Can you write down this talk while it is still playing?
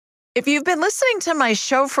If you've been listening to my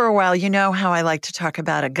show for a while, you know how I like to talk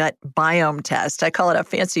about a gut biome test. I call it a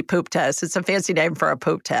fancy poop test. It's a fancy name for a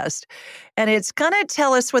poop test. And it's going to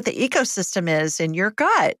tell us what the ecosystem is in your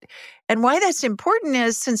gut. And why that's important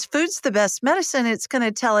is since food's the best medicine, it's going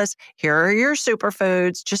to tell us here are your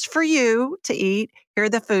superfoods just for you to eat. Here are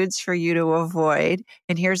the foods for you to avoid.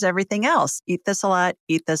 And here's everything else. Eat this a lot,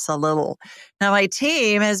 eat this a little. Now, my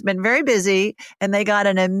team has been very busy and they got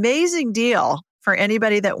an amazing deal for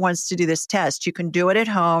anybody that wants to do this test. You can do it at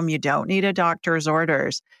home. You don't need a doctor's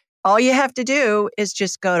orders. All you have to do is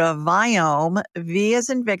just go to Viome, V as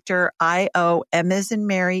in Victor, I-O-M as in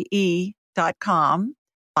Mary, E.com,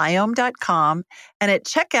 Viome.com. And at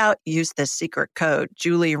checkout, use the secret code,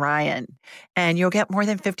 Julie Ryan, and you'll get more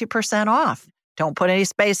than 50% off. Don't put any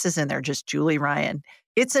spaces in there, just Julie Ryan.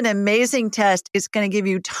 It's an amazing test. It's going to give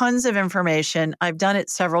you tons of information. I've done it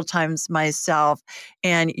several times myself,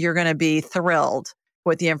 and you're going to be thrilled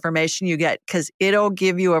with the information you get because it'll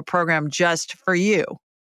give you a program just for you.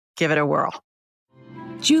 Give it a whirl.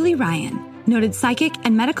 Julie Ryan, noted psychic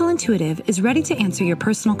and medical intuitive, is ready to answer your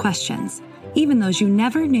personal questions, even those you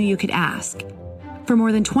never knew you could ask. For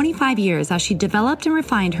more than 25 years, as she developed and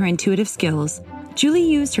refined her intuitive skills, Julie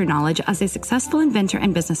used her knowledge as a successful inventor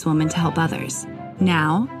and businesswoman to help others.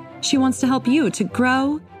 Now, she wants to help you to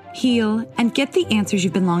grow, heal, and get the answers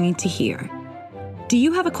you've been longing to hear. Do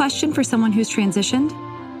you have a question for someone who's transitioned?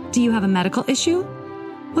 Do you have a medical issue?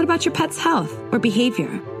 What about your pet's health or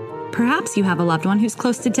behavior? Perhaps you have a loved one who's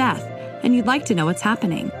close to death and you'd like to know what's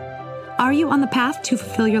happening. Are you on the path to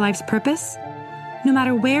fulfill your life's purpose? No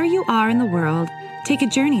matter where you are in the world, take a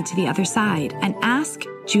journey to the other side and ask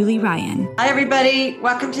Julie Ryan. Hi, everybody.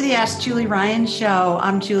 Welcome to the Ask Julie Ryan Show.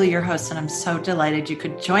 I'm Julie, your host, and I'm so delighted you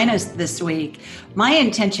could join us this week. My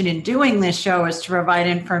intention in doing this show is to provide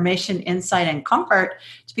information, insight, and comfort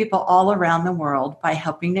to people all around the world by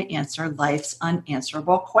helping to answer life's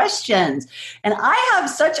unanswerable questions. And I have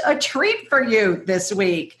such a treat for you this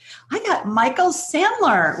week. I got Michael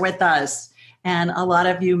Sandler with us. And a lot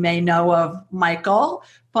of you may know of Michael,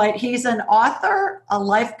 but he's an author, a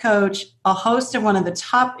life coach, a host of one of the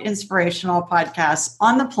top inspirational podcasts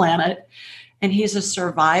on the planet, and he's a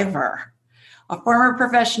survivor. A former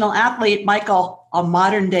professional athlete, Michael, a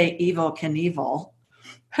modern-day Evel Knievel,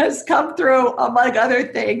 has come through, among other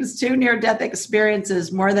things, 2 near-death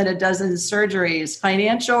experiences, more than a dozen surgeries,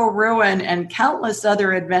 financial ruin, and countless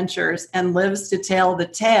other adventures, and lives to tell the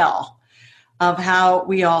tale of how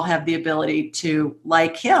we all have the ability to,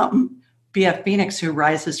 like him, be a phoenix who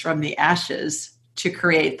rises from the ashes to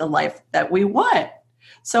create the life that we want.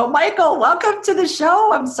 So, Michael, welcome to the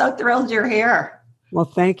show. I'm so thrilled you're here. Well,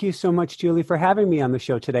 thank you so much, Julie, for having me on the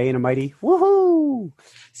show today in a mighty woohoo.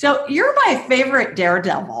 So you're my favorite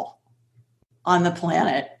daredevil on the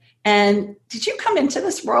planet. And did you come into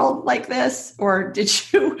this world like this, or did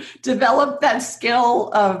you develop that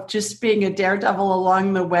skill of just being a daredevil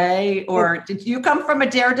along the way? Or did you come from a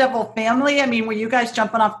daredevil family? I mean, were you guys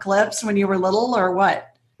jumping off cliffs when you were little or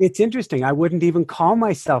what? It's interesting. I wouldn't even call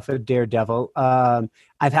myself a daredevil. I've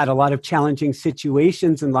had a lot of challenging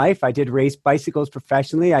situations in life. I did race bicycles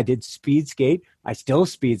professionally. I did speed skate. I still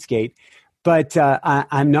speed skate. But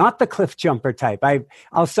I'm not the cliff jumper type.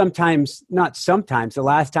 I'll sometimes, not sometimes, the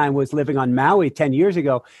last time I was living on Maui 10 years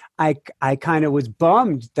ago, I kind of was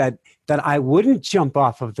bummed that I wouldn't jump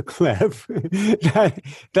off of the cliff, that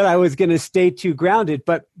I was going to stay too grounded.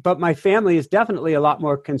 But my family is definitely a lot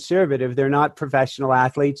more conservative. They're not professional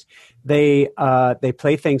athletes. They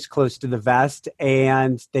play things close to the vest,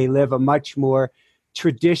 and they live a much more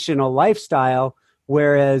traditional lifestyle.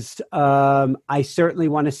 Whereas I certainly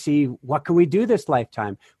want to see, what can we do this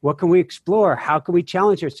lifetime? What can we explore? How can we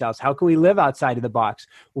challenge ourselves? How can we live outside of the box?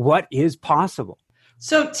 What is possible?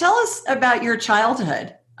 So tell us about your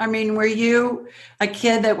childhood. I mean, were you a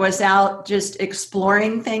kid that was out just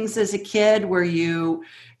exploring things as a kid? Were you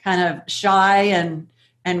kind of shy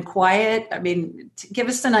and quiet? I mean, give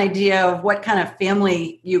us an idea of what kind of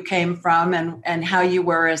family you came from and how you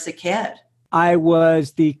were as a kid. I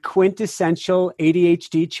was the quintessential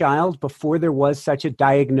ADHD child before there was such a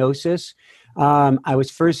diagnosis. I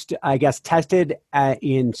was first, I guess, tested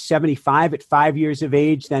in 75 at 5 years of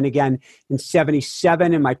age, then again in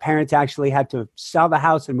 77, and my parents actually had to sell the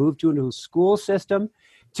house and move to a new school system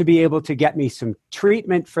to be able to get me some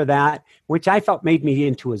treatment for that, which I felt made me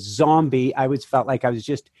into a zombie. I felt like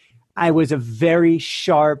I was a very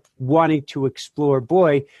sharp, wanting to explore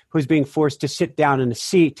boy who was being forced to sit down in a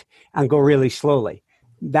seat and go really slowly.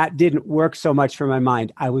 That didn't work so much for my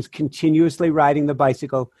mind. I was continuously riding the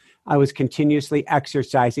bicycle. I was continuously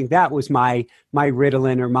exercising. That was my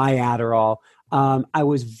Ritalin or my Adderall. I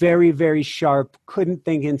was very, very sharp, couldn't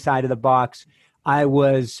think inside of the box. I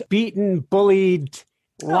was beaten, bullied,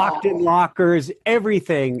 locked in lockers,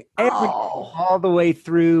 everything, all the way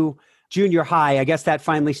through junior high. I guess that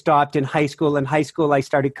finally stopped in high school. In high school, I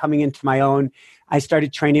started coming into my own. I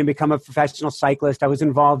started training to become a professional cyclist. I was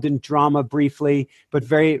involved in drama briefly, but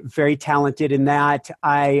very, very talented in that.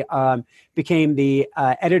 I became the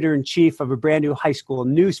editor-in-chief of a brand new high school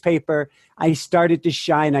newspaper. I started to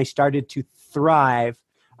shine. I started to thrive.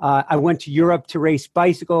 I went to Europe to race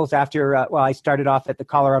bicycles after, I started off at the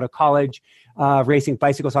Colorado College, racing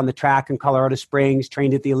bicycles on the track in Colorado Springs,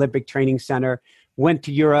 trained at the Olympic Training Center, went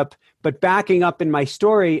to Europe. But backing up in my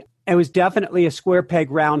story, it was definitely a square peg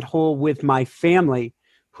round hole with my family,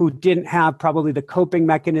 who didn't have probably the coping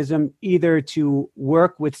mechanism either to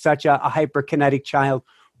work with such a hyperkinetic child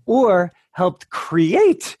or helped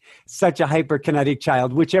create such a hyperkinetic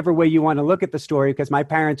child, whichever way you want to look at the story, because my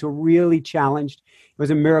parents were really challenged. It was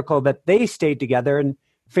a miracle that they stayed together, and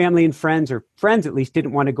family and friends, or friends at least,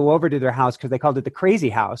 didn't want to go over to their house because they called it the crazy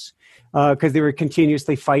house, because there were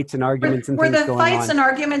continuously fights and arguments and things going on. Were the fights and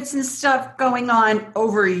arguments and stuff going on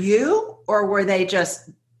over you, or were they just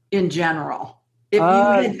in general? If you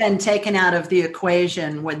had been taken out of the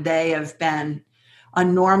equation, would they have been a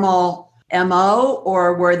normal MO,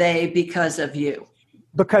 or were they because of you?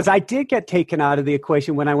 Because I did get taken out of the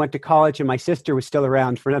equation when I went to college, and my sister was still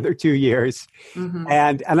around for another 2 years. Mm-hmm.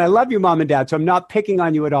 And I love you, Mom and Dad, so I'm not picking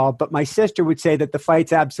on you at all. But my sister would say that the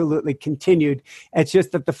fights absolutely continued. It's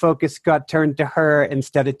just that the focus got turned to her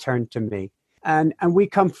instead of turned to me. And we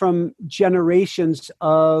come from generations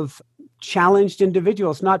of challenged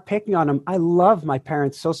individuals, not picking on them. I love my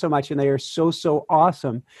parents so much, and they are so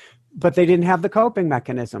awesome. But they didn't have the coping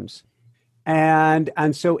mechanisms. And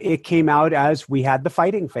so it came out as we had the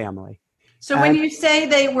fighting family. So when you say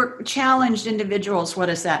they were challenged individuals, what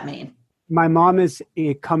does that mean? My mom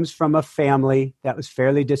comes from a family that was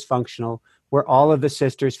fairly dysfunctional, where all of the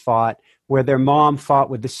sisters fought, where their mom fought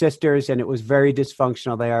with the sisters, and it was very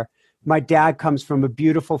dysfunctional there. My dad comes from a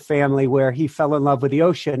beautiful family where he fell in love with the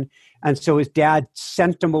ocean. And so his dad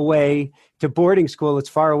sent him away to boarding school as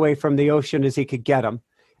far away from the ocean as he could get him.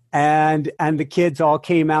 And the kids all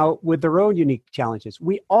came out with their own unique challenges.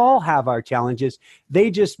 We all have our challenges.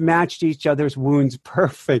 They just matched each other's wounds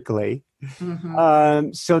perfectly,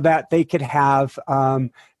 so that they could have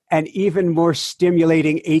an even more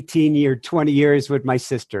stimulating 20 years with my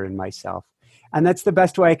sister and myself. And that's the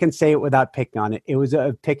best way I can say it without picking on it. It was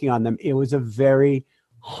picking on them. It was a very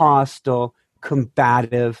hostile,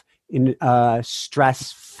 combative,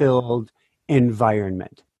 stress-filled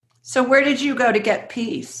environment. So where did you go to get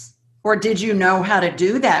peace? Or did you know how to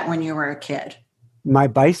do that when you were a kid? My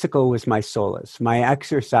bicycle was my solace. My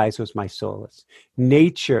exercise was my solace.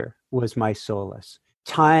 Nature was my solace.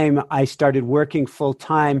 I started working full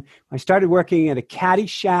time. I started working at a caddy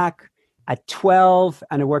shack at 12,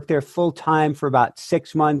 and I worked there full time for about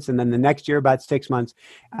 6 months, and then the next year about 6 months.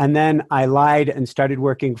 And then I lied and started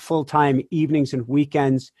working full time evenings and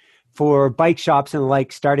weekends for bike shops and the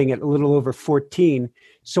like, starting at a little over 14.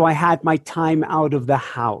 So I had my time out of the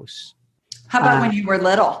house. How about when you were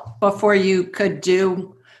little, before you could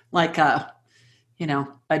do like a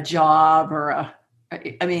job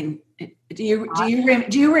do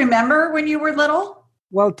you remember when you were little?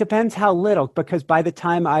 Well, it depends how little, because by the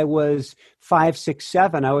time I was 5, 6,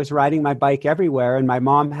 7, I was riding my bike everywhere, and my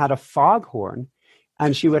mom had a foghorn,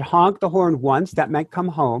 and she would honk the horn once. That meant come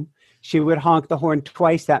home. She would honk the horn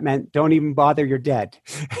twice. That meant don't even bother, you're dead,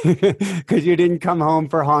 because you didn't come home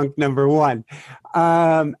for honk number 1.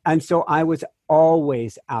 And so I was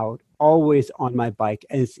always out, always on my bike,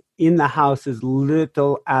 as in the house as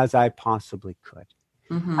little as I possibly could.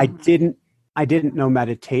 Mm-hmm. I didn't know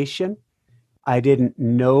meditation. I didn't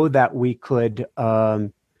know that we could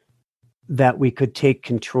take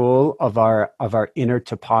control of our inner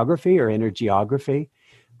topography or inner geography.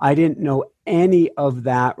 I didn't know any of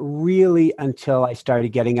that really until I started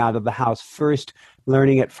getting out of the house, first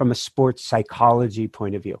learning it from a sports psychology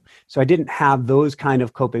point of view. So I didn't have those kind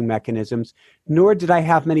of coping mechanisms, nor did I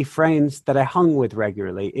have many friends that I hung with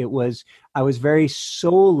regularly. I was very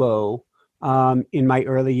solo in my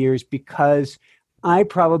early years, because I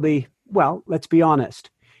probably, let's be honest,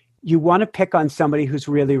 you want to pick on somebody who's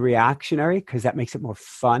really reactionary because that makes it more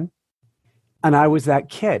fun. And I was that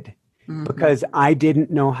kid. Because I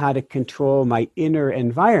didn't know how to control my inner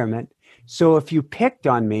environment. So if you picked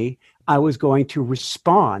on me, I was going to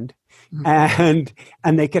respond, and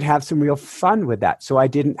they could have some real fun with that. So I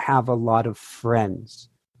didn't have a lot of friends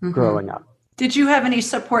growing up. Did you have any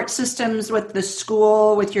support systems with the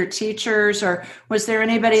school, with your teachers, or was there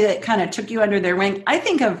anybody that kind of took you under their wing? I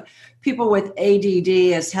think of people with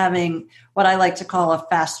ADD as having what I like to call a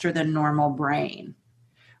faster than normal brain,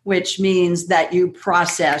 which means that you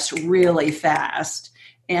process really fast.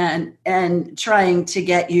 And trying to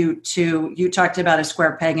get you to, you talked about a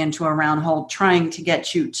square peg into a round hole, trying to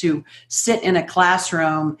get you to sit in a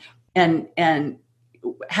classroom and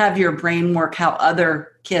have your brain work how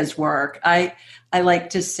other kids work. I like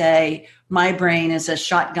to say my brain is a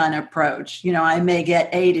shotgun approach. You know, I may get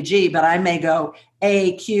A to G, but I may go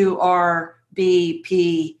A, Q, R, B,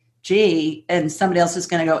 P, G, and somebody else is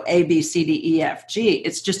going to go A, B, C, D, E, F, G.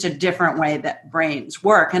 It's just a different way that brains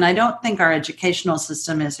work. And I don't think our educational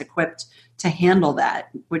system is equipped to handle that.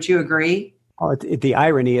 Would you agree? Well, the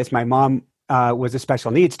irony is my mom was a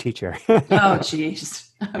special needs teacher. Oh,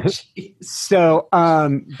 geez. Oh, geez. So,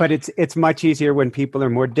 but it's much easier when people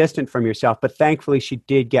are more distant from yourself. But thankfully, she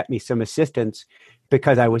did get me some assistance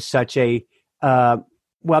because I was such a,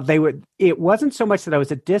 it wasn't so much that I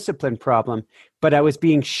was a discipline problem, but I was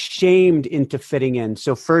being shamed into fitting in.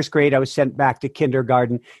 So first grade, I was sent back to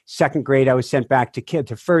kindergarten. Second grade, I was sent back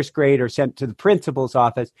to first grade or sent to the principal's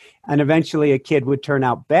office. And eventually a kid would turn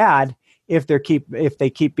out bad if they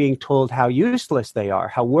keep being told how useless they are,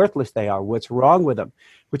 how worthless they are, what's wrong with them,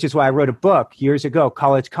 which is why I wrote a book years ago,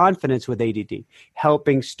 College Confidence with ADD,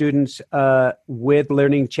 helping students with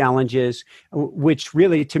learning challenges, which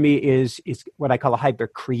really to me is what I call a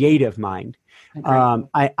hyper-creative mind.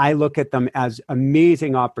 I look at them as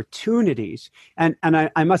amazing opportunities. And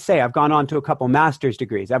I must say, I've gone on to a couple master's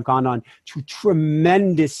degrees. I've gone on to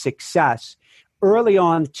tremendous success. Early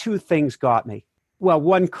on, two things got me. Well,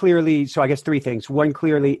 one clearly, so I guess three things. One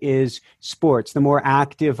clearly is sports. The more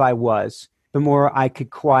active I was, the more I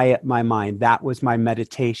could quiet my mind. That was my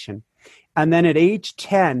meditation. And then at age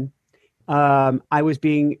 10, I was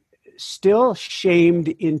being still shamed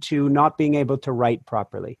into not being able to write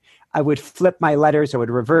properly. I would flip my letters. I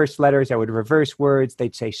would reverse letters. I would reverse words.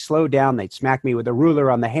 They'd say, slow down. They'd smack me with a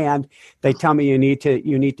ruler on the hand. They'd tell me you need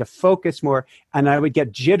to focus more. And I would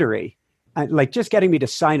get jittery. Like just getting me to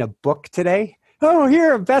sign a book today. Oh,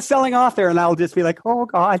 here, best-selling author. And I'll just be like, oh,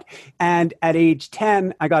 God. And at age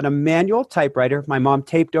 10, I got a manual typewriter. My mom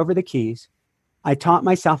taped over the keys. I taught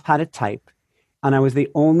myself how to type. And I was the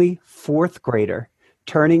only fourth grader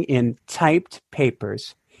turning in typed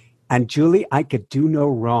papers. And Julie, I could do no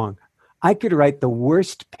wrong. I could write the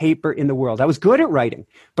worst paper in the world. I was good at writing,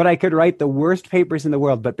 but I could write the worst papers in the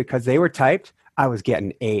world. But because they were typed, I was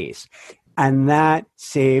getting A's. And that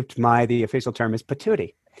saved the official term is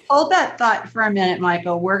patootie. Hold that thought for a minute,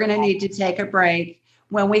 Michael. We're going to need to take a break.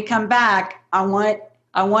 When we come back, I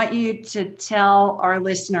want you to tell our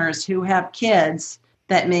listeners who have kids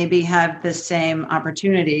that maybe have the same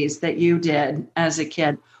opportunities that you did as a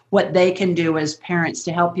kid, what they can do as parents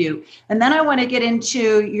to help you. And then I want to get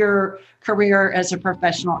into your career as a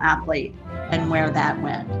professional athlete and where that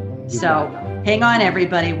went. So hang on,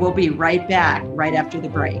 everybody. We'll be right back right after the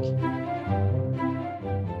break.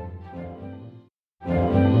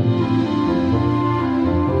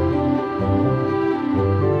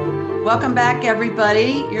 Welcome back,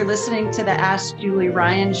 everybody. You're listening to the Ask Julie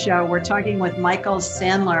Ryan show. We're talking with Michael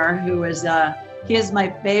Sandler, who is he is my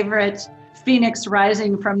favorite Phoenix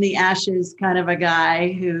rising from the ashes kind of a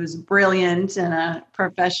guy who's brilliant and a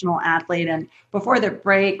professional athlete. And before the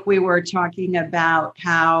break, we were talking about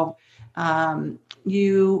how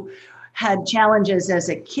you had challenges as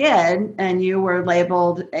a kid and you were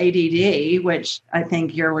labeled ADD, which I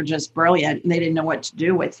think you were just brilliant and they didn't know what to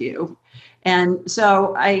do with you. And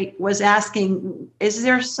so I was asking, is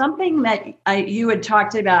there something that you had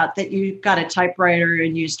talked about that you got a typewriter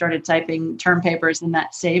and you started typing term papers and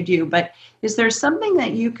that saved you? But is there something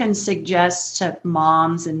that you can suggest to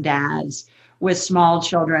moms and dads with small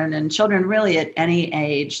children and children really at any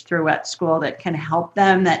age throughout school that can help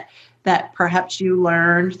them, that perhaps you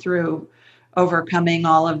learned through overcoming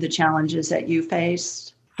all of the challenges that you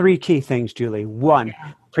faced? Three key things, Julie. One,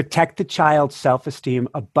 protect the child's self-esteem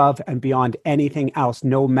above and beyond anything else,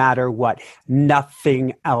 no matter what.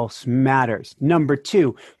 Nothing else matters. Number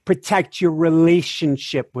two, protect your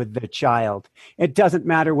relationship with the child. It doesn't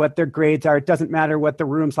matter what their grades are. It doesn't matter what the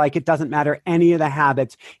room's like. It doesn't matter any of the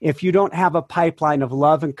habits. If you don't have a pipeline of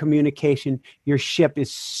love and communication, your ship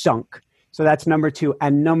is sunk. So that's number two.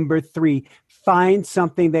 And number three, find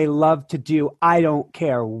something they love to do. I don't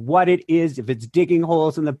care what it is, if it's digging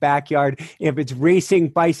holes in the backyard, if it's racing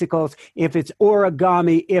bicycles, if it's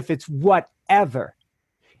origami, if it's whatever.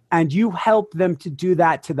 And you help them to do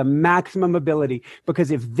that to the maximum ability,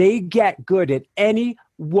 because if they get good at any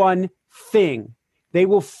one thing, They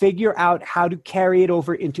will figure out how to carry it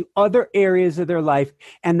over into other areas of their life,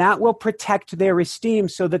 and that will protect their esteem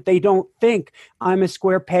so that they don't think, I'm a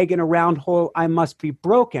square peg in a round hole, I must be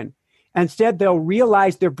broken. Instead, they'll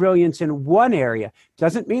realize their brilliance in one area.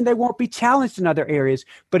 Doesn't mean they won't be challenged in other areas,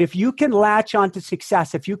 but if you can latch onto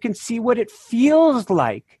success, if you can see what it feels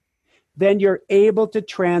like, then you're able to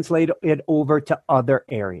translate it over to other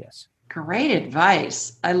areas. Great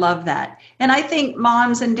advice. I love that. And I think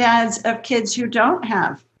moms and dads of kids who don't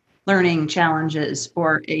have learning challenges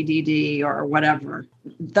or ADD or whatever,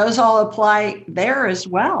 those all apply there as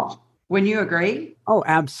well. Wouldn't you agree? Oh,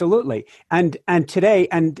 absolutely. And today,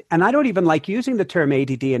 and I don't even like using the term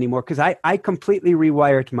ADD anymore because I completely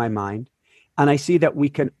rewired my mind. And I see that we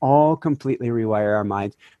can all completely rewire our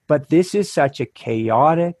minds. But this is such a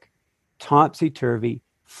chaotic, topsy-turvy,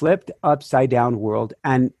 flipped upside down world.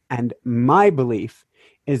 And my belief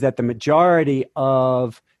is that the majority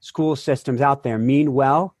of school systems out there mean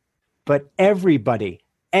well, but every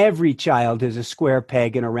child is a square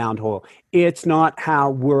peg in a round hole. It's not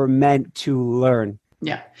how we're meant to learn.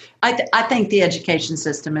 Yeah. I think the education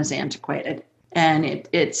system is antiquated, and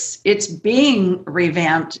it's being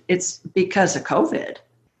revamped. It's because of COVID.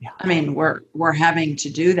 Yeah. I mean, we're having to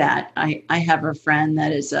do that. I have a friend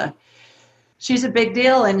that she's a big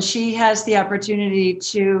deal, and she has the opportunity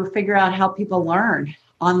to figure out how people learn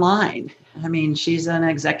online. I mean, she's an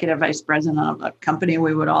executive vice president of a company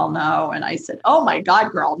we would all know. And I said, oh my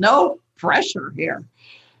God, girl, no pressure here.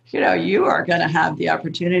 You are going to have the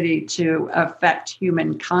opportunity to affect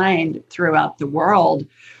humankind throughout the world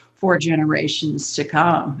for generations to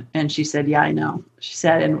come. And she said, yeah, I know. She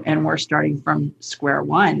said, and we're starting from square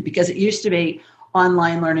one, because it used to be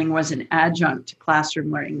online learning was an adjunct to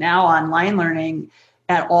classroom learning. Now online learning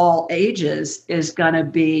at all ages is going to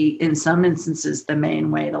be, in some instances, the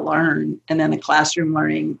main way to learn. And then the classroom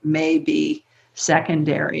learning may be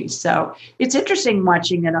secondary. So it's interesting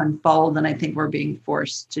watching it unfold. And I think we're being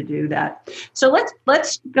forced to do that. So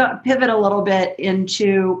let's pivot a little bit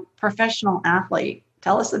into professional athlete.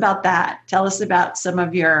 Tell us about that. Tell us about some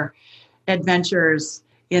of your adventures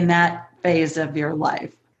in that phase of your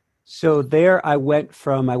life. So there I went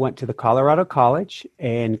to the Colorado College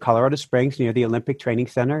in Colorado Springs near the Olympic Training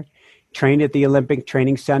Center, trained at the Olympic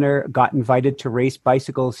Training Center, got invited to race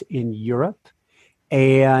bicycles in Europe.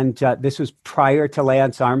 And this was prior to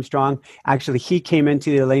Lance Armstrong. Actually, he came into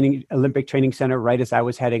the Olympic Training Center right as I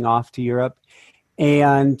was heading off to Europe.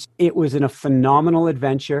 And it was a phenomenal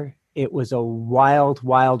adventure. It was a wild,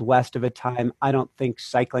 wild west of a time. I don't think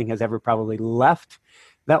cycling has ever probably left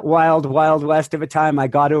that wild, wild west of a time. I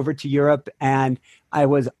got over to Europe and I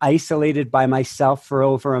was isolated by myself for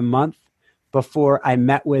over a month before I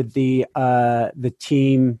met with the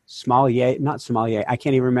team not Sommelier. I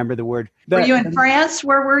can't even remember the word. Were you in France?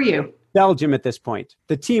 Where were you? Belgium at this point.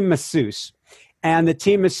 The team masseuse. And the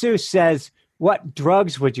team masseuse says, what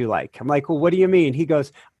drugs would you like? I'm like, well, what do you mean? He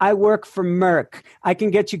goes, I work for Merck. I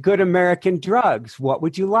can get you good American drugs. What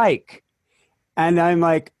would you like? And I'm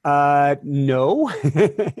like, no.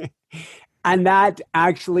 And that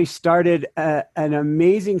actually started an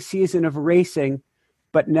amazing season of racing,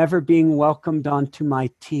 but never being welcomed onto my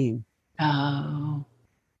team. Oh.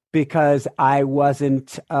 Because I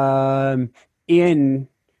wasn't in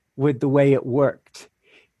with the way it worked.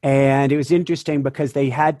 And it was interesting because they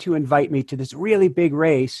had to invite me to this really big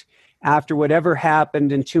race after whatever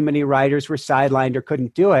happened and too many riders were sidelined or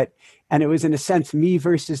couldn't do it. And it was, in a sense, me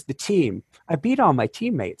versus the team. I beat all my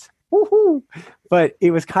teammates. Woohoo! But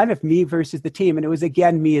it was kind of me versus the team. And it was,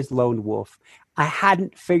 again, me as lone wolf. I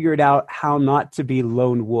hadn't figured out how not to be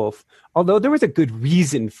lone wolf, although there was a good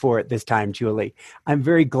reason for it this time, Julie. I'm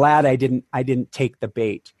very glad I didn't take the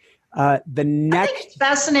bait. I think it's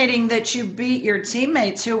fascinating that you beat your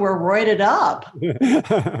teammates who were roided up.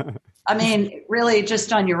 I mean, really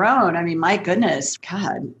just on your own. I mean, my goodness,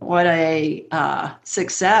 God, what a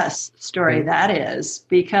success story that is.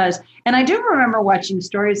 And I do remember watching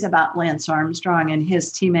stories about Lance Armstrong and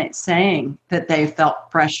his teammates saying that they felt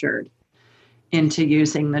pressured into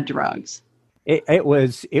using the drugs. It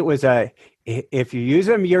was if you use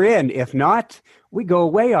them, you're in. If not, we go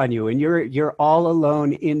away on you, and you're all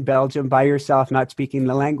alone in Belgium by yourself, not speaking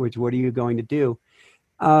the language. What are you going to do?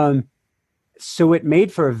 So it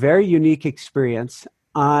made for a very unique experience.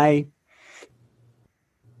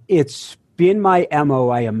 It's been my MO.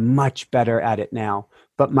 I am much better at it now,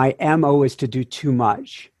 but my MO is to do too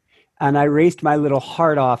much. And I raced my little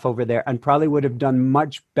heart off over there and probably would have done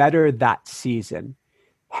much better that season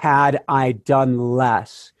had I done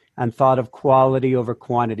less and thought of quality over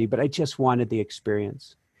quantity, but I just wanted the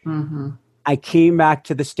experience. Mm-hmm. I came back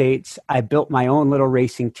to the States. I built my own little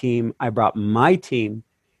racing team. I brought my team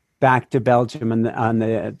back to Belgium on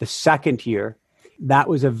the second year. That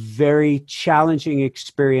was a very challenging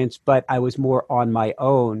experience, but I was more on my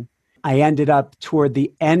own. I ended up toward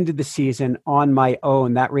the end of the season on my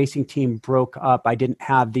own. That racing team broke up. I didn't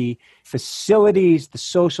have the facilities, the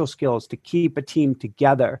social skills to keep a team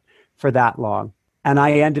together for that long. And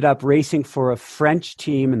I ended up racing for a French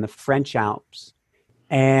team in the French Alps.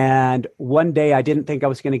 And one day I didn't think I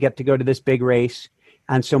was going to get to go to this big race.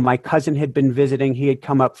 And so my cousin had been visiting. He had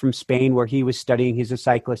come up from Spain where he was studying. He's a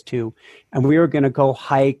cyclist too. And we were going to go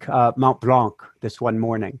hike Mont Blanc this one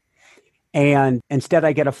morning. And instead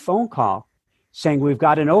I get a phone call saying, we've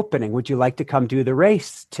got an opening. Would you like to come do the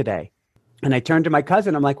race today? And I turned to my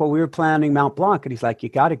cousin. I'm like, well, we were planning Mont Blanc. And he's like, you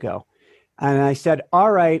got to go. And I said,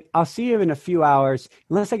 all right, I'll see you in a few hours,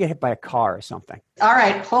 unless I get hit by a car or something. All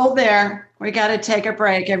right, hold there. We got to take a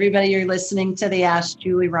break. Everybody, you're listening to the Ask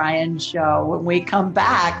Julie Ryan show. When we come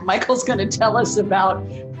back, Michael's going to tell us about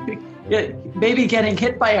maybe getting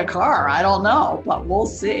hit by a car. I don't know, but we'll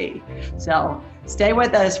see. So stay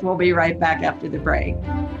with us. We'll be right back after the break.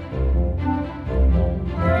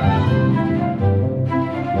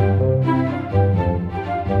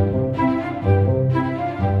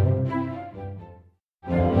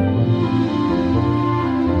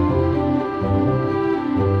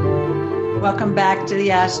 Welcome back to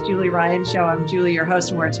the Ask Julie Ryan show. I'm Julie, your host,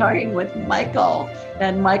 and we're talking with Michael.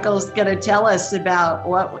 And Michael's going to tell us about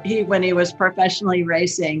when he was professionally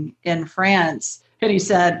racing in France. And he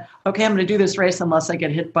said, okay, I'm going to do this race unless I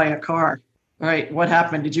get hit by a car. All right, what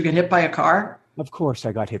happened? Did you get hit by a car? Of course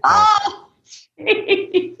I got hit by a car.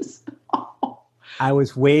 Jeez. I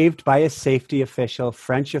was waved by a safety official,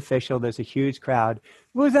 French official. There's a huge crowd.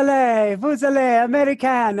 Vous allez,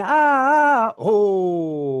 American.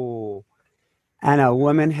 Oh. And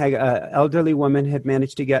an elderly woman had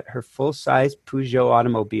managed to get her full-size Peugeot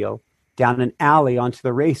automobile down an alley onto the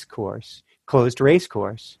closed race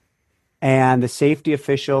course. And the safety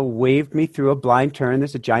official waved me through a blind turn.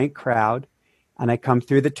 There's a giant crowd. And I come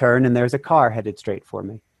through the turn and there's a car headed straight for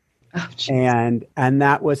me. Oh, and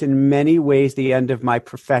that was in many ways the end of my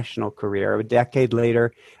professional career. A decade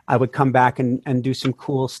later, I would come back and do some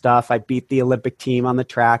cool stuff. I beat the Olympic team on the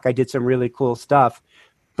track. I did some really cool stuff.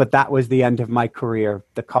 But that was the end of my career.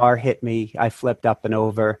 The car hit me. I flipped up and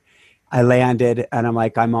over. I landed, and I'm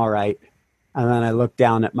like, I'm all right. And then I looked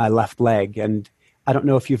down at my left leg. And I don't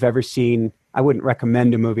know if you've ever seen, I wouldn't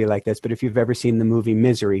recommend a movie like this, but if you've ever seen the movie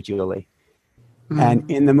Misery, Julie. Mm-hmm. And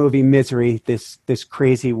in the movie Misery, this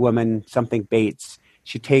crazy woman, something Bates,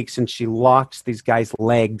 she takes and she locks these guys'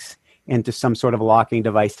 legs into some sort of locking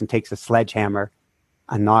device and takes a sledgehammer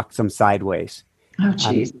and knocks them sideways. Oh,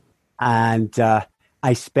 jeez.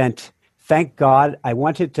 Thank God, I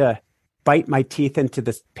wanted to bite my teeth into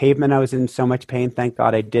the pavement. I was in so much pain. Thank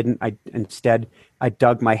God I didn't. Instead, I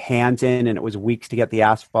dug my hands in, and it was weeks to get the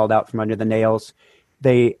asphalt out from under the nails.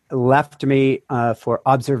 They left me for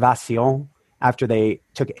observation after they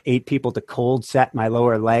took 8 people to cold set my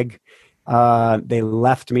lower leg. They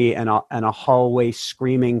left me in a hallway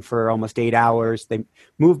screaming for almost 8 hours. They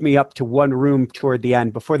moved me up to one room toward the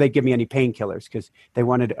end before they give me any painkillers because they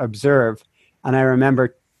wanted to observe. And I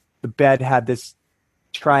remember the bed had this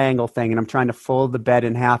triangle thing, and I'm trying to fold the bed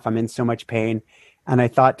in half. I'm in so much pain. And I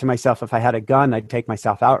thought to myself, if I had a gun, I'd take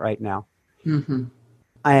myself out right now. Mm-hmm.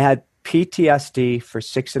 I had PTSD for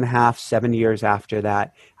 6.5, 7 years after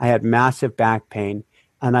that. I had massive back pain.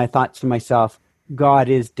 And I thought to myself, God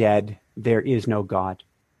is dead. There is no God.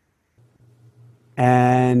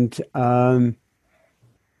 And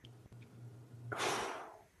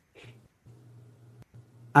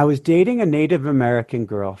I was dating a Native American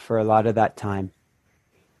girl for a lot of that time.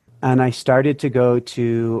 And I started to go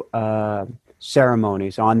to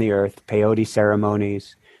ceremonies on the earth, peyote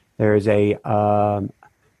ceremonies. There's a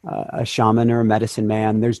shaman or a medicine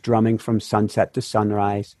man. There's drumming from sunset to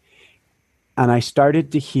sunrise. And I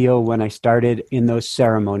started to heal when I started in those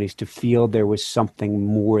ceremonies to feel there was something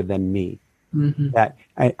more than me. Mm-hmm. That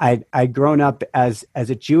I'd grown up as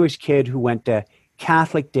a Jewish kid who went to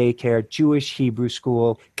Catholic daycare, Jewish Hebrew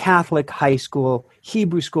school, Catholic high school,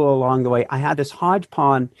 Hebrew school along the way. I had this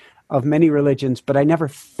hodgepodge of many religions, but I never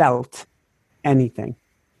felt anything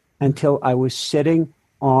until I was sitting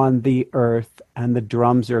on the earth and the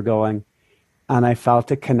drums are going, and I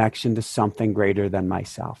felt a connection to something greater than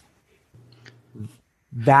myself.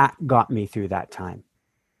 That got me through that time.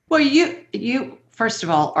 Well, you first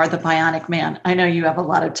of all, are the bionic man. I know you have a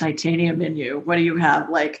lot of titanium in you. What do you have?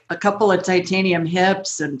 Like a couple of titanium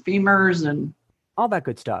hips and femurs and... all that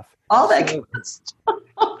good stuff. All that good stuff.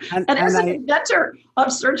 And as an I, inventor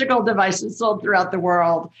of surgical devices sold throughout the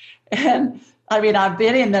world, and I mean, I've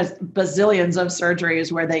been in the bazillions of surgeries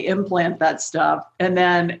where they implant that stuff. And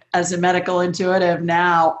then as a medical intuitive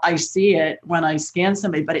now, I see it when I scan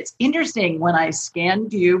somebody. But it's interesting when I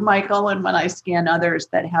scanned you, Michael, and when I scan others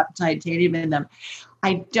that have titanium in them,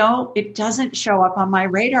 it doesn't show up on my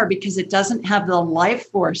radar because it doesn't have the life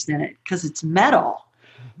force in it because it's metal.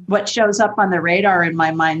 What shows up on the radar in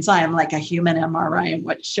my mind's eye, I'm like a human MRI, and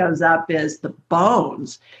what shows up is the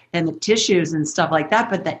bones and the tissues and stuff like that.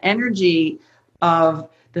 But the energy of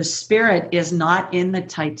the spirit is not in the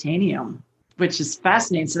titanium, which is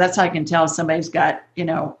fascinating. So that's how I can tell somebody's got,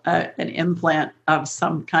 an implant of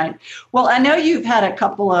some kind. Well, I know you've had a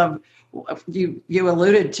couple of, you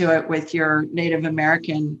alluded to it with your Native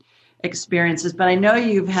American experiences, but I know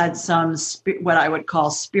you've had some what I would call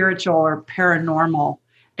spiritual or paranormal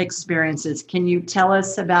experiences. Can you tell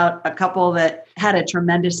us about a couple that had a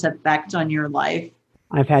tremendous effect on your life?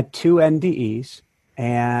 I've had 2 NDEs,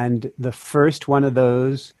 and the first one of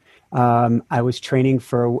those, I was training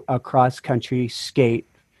for a cross-country skate,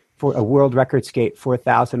 for a world record skate,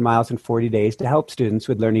 4,000 miles in 40 days to help students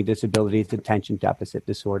with learning disabilities and attention deficit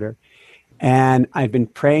disorder. And I've been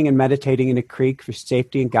praying and meditating in a creek for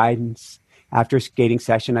safety and guidance. After a skating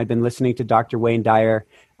session, I've been listening to Dr. Wayne Dyer,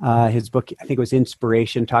 his book, I think it was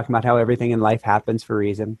Inspiration, talking about how everything in life happens for a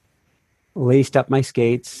reason. Laced up my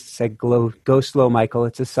skates, said, go slow, Michael.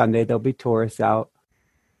 It's a Sunday. There'll be tourists out.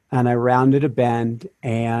 And I rounded a bend,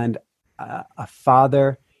 and a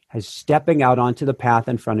father is stepping out onto the path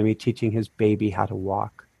in front of me, teaching his baby how to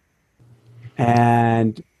walk.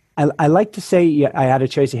 And I like to say I had a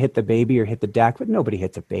choice to hit the baby or hit the deck, but nobody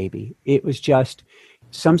hits a baby. It was just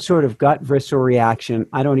some sort of gut visceral reaction.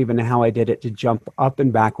 I don't even know how I did it, to jump up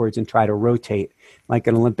and backwards and try to rotate like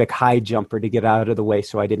an Olympic high jumper to get out of the way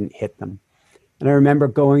so I didn't hit them. And I remember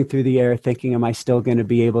going through the air thinking, am I still going to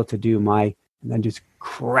be able to do and then just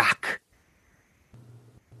crack.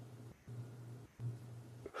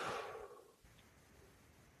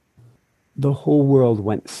 The whole world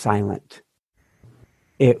went silent.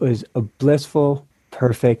 It was a blissful,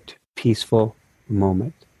 perfect, peaceful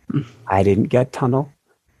moment. I didn't get tunnel.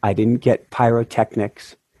 I didn't get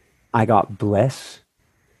pyrotechnics. I got bliss.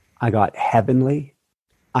 I got heavenly.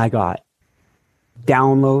 I got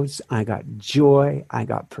downloads. I got joy. I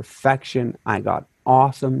got perfection. I got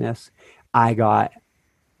awesomeness. I got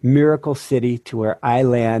Miracle City to where I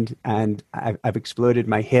land, and I've exploded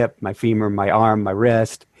my hip, my femur, my arm, my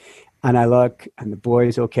wrist. And I look, and the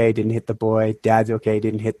boy's okay, didn't hit the boy. Dad's okay,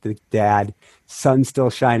 didn't hit the dad. Sun's still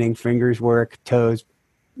shining, fingers work, toes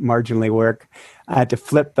marginally work. I had to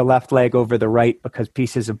flip the left leg over the right because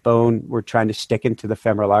pieces of bone were trying to stick into the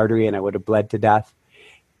femoral artery, and I would have bled to death.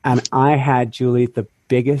 And I had, Julie, the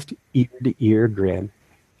biggest ear-to-ear grin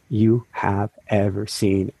you have ever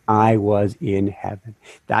seen. I was in heaven.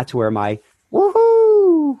 That's where my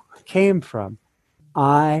woohoo came from.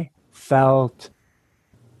 I felt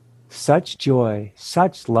such joy,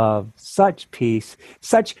 such love, such peace,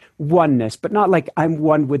 such oneness, but not like I'm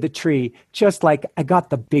one with the tree, just like I got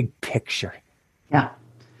the big picture. Yeah.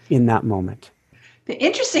 In that moment. The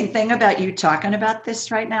interesting thing about you talking about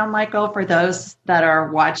this right now, Michael, for those that are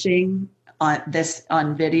watching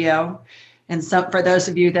on video, and so for those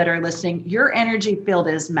of you that are listening, your energy field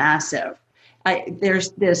is massive.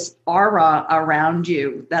 There's this aura around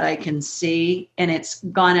you that I can see, and it's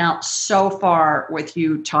gone out so far with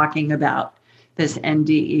you talking about this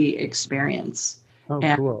NDE experience. Oh,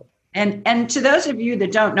 cool. And to those of you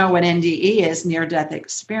that don't know what NDE is, near-death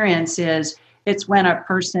experience is, it's when a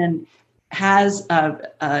person has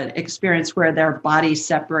a experience where their body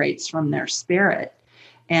separates from their spirit.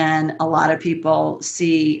 And a lot of people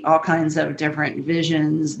see all kinds of different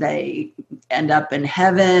visions. They end up in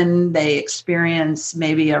heaven. They experience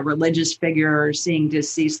maybe a religious figure or seeing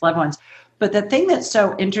deceased loved ones. But the thing that's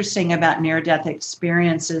so interesting about near-death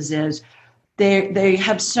experiences is they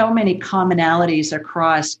have so many commonalities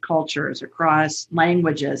across cultures, across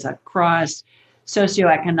languages, across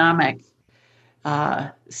socioeconomic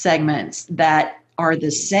segments that are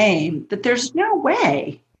the same, that there's no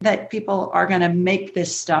way that people are going to make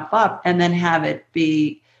this stuff up and then have it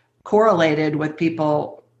be correlated with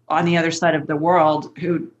people on the other side of the world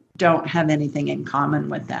who don't have anything in common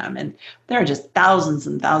with them. And there are just thousands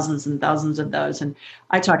and thousands and thousands of those. And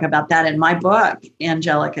I talk about that in my book,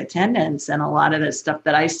 Angelic Attendants, and a lot of the stuff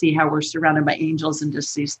that I see, how we're surrounded by angels and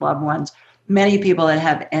deceased loved ones. Many people that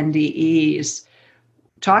have NDEs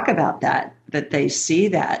talk about that they see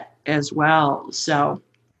that as well. So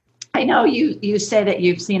I know you say that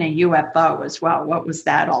you've seen a UFO as well. What was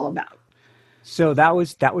that all about? So that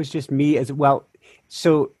was just me as well.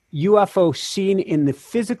 So UFO seen in the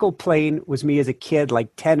physical plane was me as a kid, like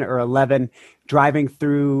 10 or 11, driving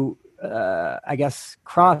through, I guess,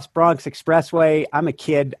 Cross Bronx Expressway. I'm a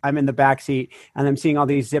kid. I'm in the backseat, and I'm seeing all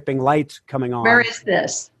these zipping lights coming on. Where is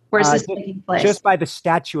this? Where's this taking place? Just by the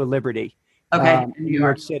Statue of Liberty, in New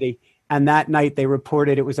York City. And that night they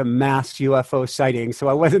reported it was a mass UFO sighting. So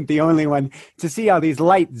I wasn't the only one to see all these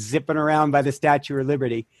lights zipping around by the Statue of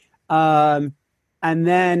Liberty. And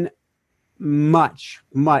then much,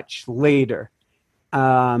 much later,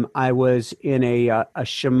 I was in a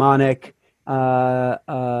shamanic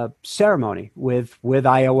ceremony with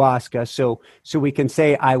ayahuasca. So we can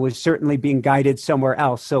say I was certainly being guided somewhere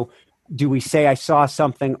else. So do we say I saw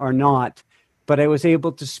something or not? But I was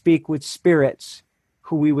able to speak with spirits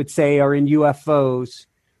who we would say are in UFOs,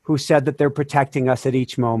 who said that they're protecting us at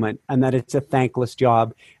each moment and that it's a thankless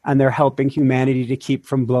job and they're helping humanity to keep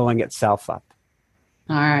from blowing itself up.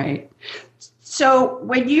 All right. So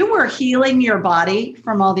when you were healing your body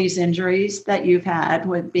from all these injuries that you've had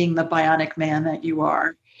with being the bionic man that you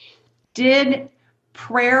are, did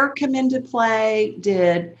prayer come into play?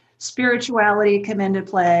 Did spirituality come into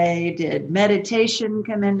play? Did meditation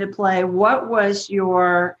come into play? What was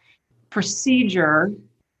your procedure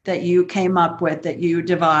that you came up with, that you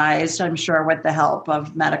devised, I'm sure with the help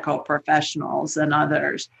of medical professionals and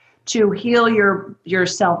others, to heal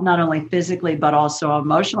yourself, not only physically, but also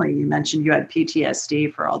emotionally? You mentioned you had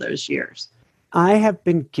PTSD for all those years. I have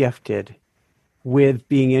been gifted with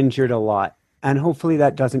being injured a lot. And hopefully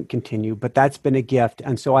that doesn't continue, but that's been a gift.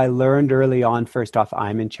 And so I learned early on, first off,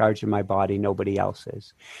 I'm in charge of my body, nobody else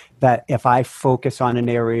is. That if I focus on an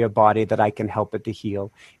area of body, that I can help it to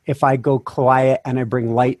heal. If I go quiet and I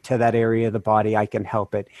bring light to that area of the body, I can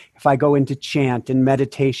help it. If I go into chant and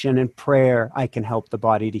meditation and prayer, I can help the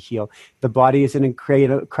body to heal. The body is an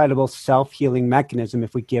incredible self-healing mechanism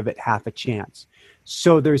if we give it half a chance.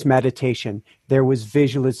 So there's meditation, there was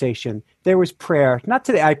visualization, there was prayer.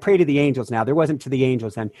 I pray to the angels now. There wasn't to the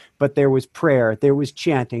angels then, but there was prayer, there was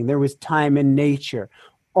chanting, there was time in nature,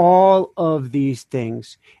 all of these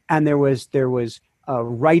things. And there was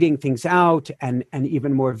writing things out and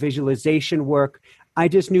even more visualization work. I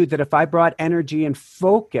just knew that if I brought energy and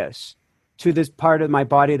focus to this part of my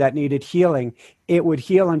body that needed healing, it would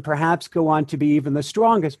heal and perhaps go on to be even the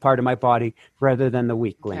strongest part of my body rather than the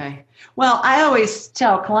weak link. Okay. Well, I always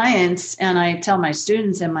tell clients, and I tell my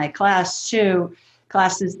students in my class too,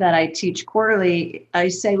 classes that I teach quarterly, I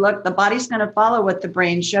say, look, the body's going to follow what the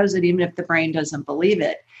brain shows it, even if the brain doesn't believe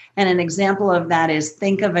it. And an example of that is,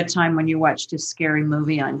 think of a time when you watched a scary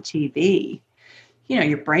movie on TV. You know,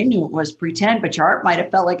 your brain knew it was pretend, but your heart might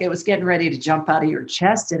have felt like it was getting ready to jump out of your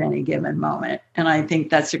chest at any given moment. And I think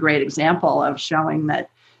that's a great example of showing that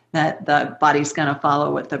the body's going to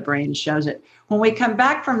follow what the brain shows it. When we come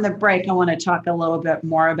back from the break, I want to talk a little bit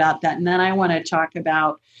more about that. And then I want to talk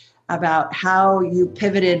about how you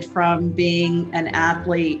pivoted from being an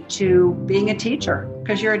athlete to being a teacher,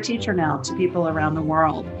 because you're a teacher now to people around the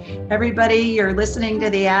world. Everybody, you're listening to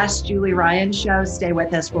the Ask Julie Ryan Show. Stay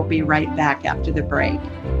with us. We'll be right back after the break.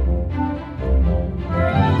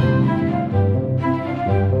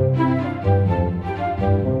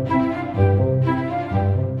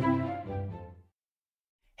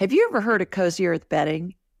 Have you ever heard of Cozy Earth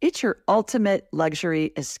bedding? It's your ultimate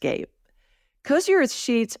luxury escape. Cozy Earth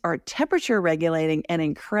sheets are temperature regulating and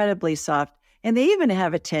incredibly soft, and they even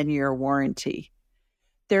have a 10-year warranty.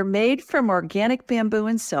 They're made from organic bamboo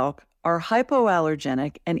and silk, are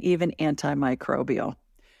hypoallergenic, and even antimicrobial.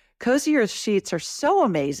 Cozy Earth sheets are so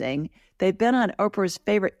amazing, they've been on Oprah's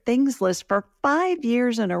favorite things list for 5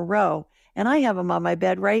 years in a row, and I have them on my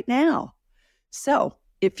bed right now. So,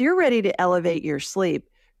 if you're ready to elevate your sleep,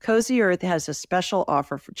 Cozy Earth has a special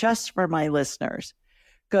offer just for my listeners.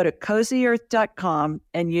 Go to CozyEarth.com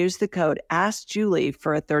and use the code AskJulie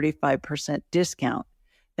for a 35% discount.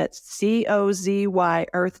 That's COZY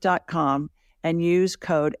Earth.com and use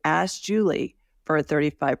code AskJulie for a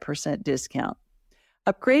 35% discount.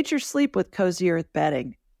 Upgrade your sleep with Cozy Earth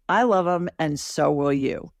bedding. I love them, and so will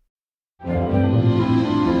you.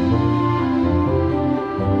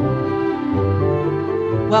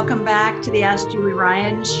 Welcome back to the Ask Julie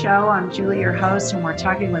Ryan Show. I'm Julie, your host, and we're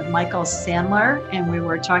talking with Michael Sandler, and we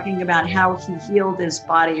were talking about how he healed his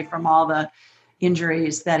body from all the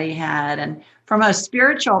injuries that he had. And from a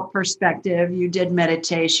spiritual perspective, you did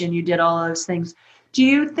meditation, you did all those things. Do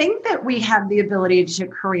you think that we have the ability to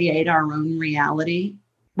create our own reality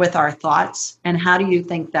with our thoughts? And how do you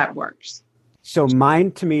think that works? So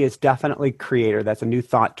mind to me is definitely creator. That's a new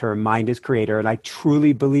thought term. Mind is creator. And I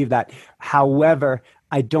truly believe that. However,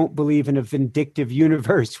 I don't believe in a vindictive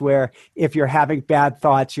universe where if you're having bad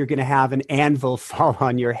thoughts, you're going to have an anvil fall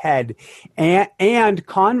on your head. And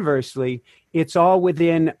conversely, it's all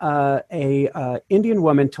within a Indian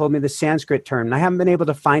woman told me the Sanskrit term, and I haven't been able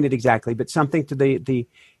to find it exactly, but something to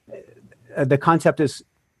the concept is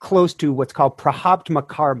close to what's called prahabdma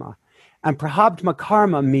karma. And prahabdma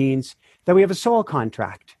karma means that we have a soul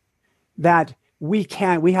contract, that we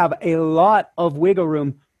have a lot of wiggle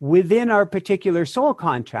room within our particular soul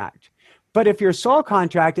contract. But if your soul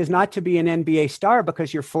contract is not to be an NBA star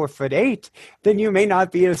because you're 4'8", then you may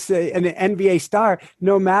not be an NBA star,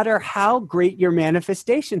 no matter how great your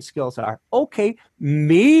manifestation skills are. Okay,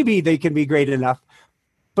 maybe they can be great enough,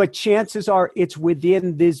 but chances are it's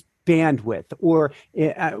within this bandwidth. Or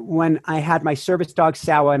when I had my service dog,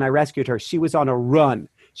 Sawa, and I rescued her, she was on a run.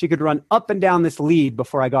 She could run up and down this lead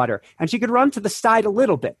before I got her. And she could run to the side a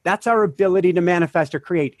little bit. That's our ability to manifest or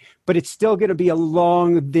create. But it's still going to be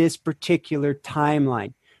along this particular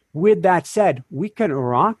timeline. With that said, we can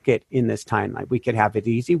rock it in this timeline. We can have it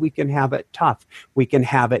easy. We can have it tough. We can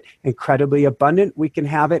have it incredibly abundant. We can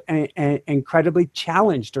have it incredibly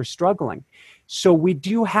challenged or struggling. So we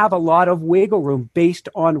do have a lot of wiggle room based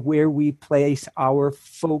on where we place our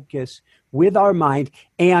focus with our mind.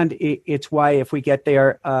 And it's why if we get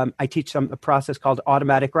there, I teach them a process called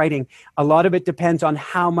automatic writing. A lot of it depends on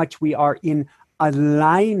how much we are in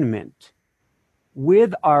alignment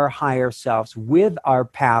with our higher selves, with our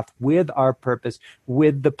path, with our purpose,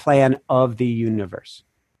 with the plan of the universe.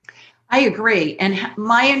 I agree. And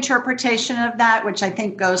my interpretation of that, which I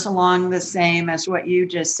think goes along the same as what you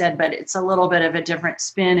just said, but it's a little bit of a different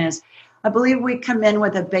spin, is I believe we come in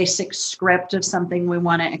with a basic script of something we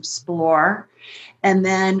want to explore, and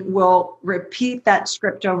then we'll repeat that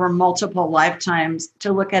script over multiple lifetimes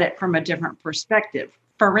to look at it from a different perspective.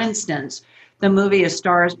 For instance, the movie A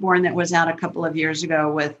Star is Born that was out a couple of years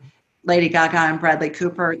ago with Lady Gaga and Bradley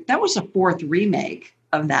Cooper, that was a fourth remake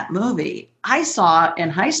of that movie. I saw in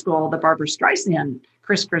high school the Barbra Streisand,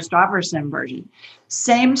 Chris Christopherson version.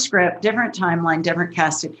 Same script, different timeline, different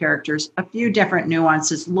cast of characters, a few different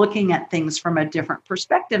nuances, looking at things from a different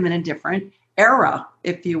perspective in a different era,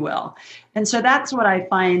 if you will. And so that's what I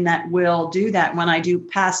find that will do that. When I do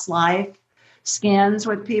past life scans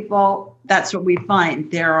with people, that's what we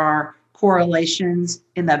find. There are correlations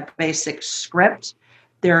in the basic script.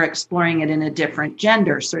 They're exploring it in a different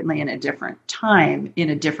gender, certainly in a different time,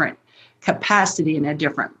 in a different capacity, in a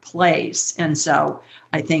different place. And so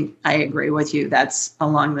I think I agree with you. That's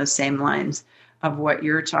along the same lines of what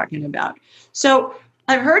you're talking about. So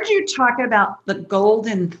I've heard you talk about the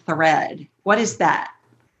golden thread. What is that?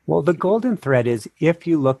 Well, the golden thread is if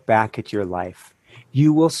you look back at your life,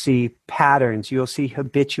 you will see patterns, you'll see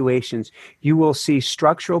habituations, you will see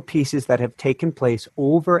structural pieces that have taken place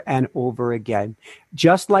over and over again.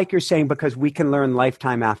 Just like you're saying, because we can learn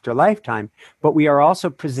lifetime after lifetime, but we are also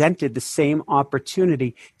presented the same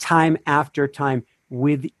opportunity time after time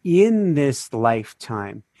within this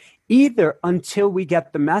lifetime, either until we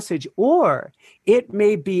get the message, or it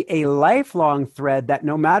may be a lifelong thread that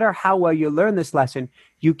no matter how well you learn this lesson,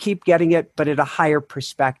 you keep getting it, but at a higher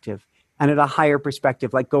perspective. And at a higher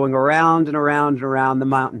perspective, like going around and around and around the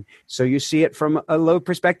mountain. So you see it from a low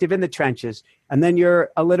perspective in the trenches, and then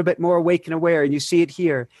you're a little bit more awake and aware, and you see it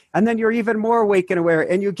here. And then you're even more awake and aware,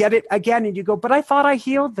 and you get it again, and you go, but I thought I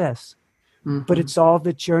healed this. Mm-hmm. But it's all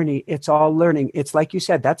the journey. It's all learning. It's like you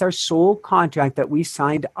said, that's our soul contract that we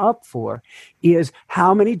signed up for, is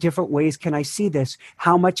how many different ways can I see this?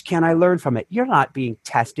 How much can I learn from it? You're not being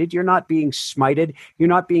tested. You're not being smited. You're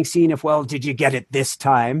not being seen if, well, did you get it this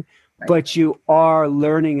time? But you are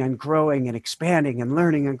learning and growing and expanding and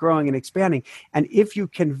learning and growing and expanding. And if you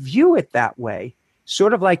can view it that way,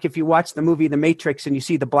 sort of like if you watch the movie The Matrix and you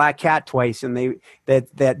see the black cat twice and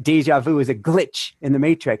that deja vu is a glitch in the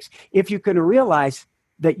Matrix, if you can realize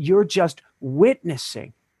that you're just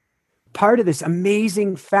witnessing part of this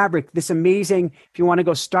amazing fabric, this amazing, if you want to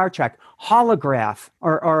go Star Trek, holograph,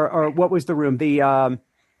 or what was the room? The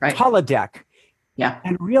holodeck. Yeah.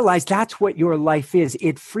 And realize that's what your life is.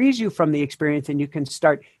 It frees you from the experience and you can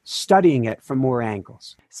start studying it from more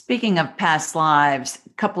angles. Speaking of past lives, a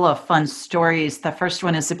couple of fun stories. The first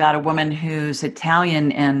one is about a woman who's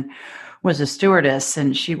Italian and was a stewardess,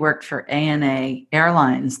 and she worked for ANA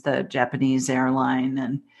Airlines, the Japanese airline,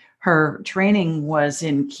 and her training was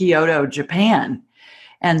in Kyoto, Japan.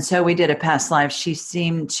 And so we did a past life. She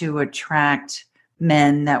seemed to attract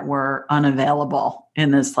men that were unavailable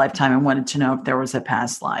in this lifetime and wanted to know if there was a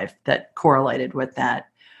past life that correlated with that.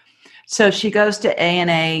 So she goes to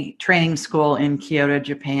ANA training school in Kyoto,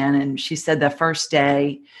 Japan. And she said the first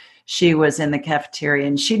day she was in the cafeteria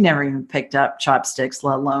and she'd never even picked up chopsticks,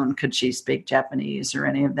 let alone could she speak Japanese or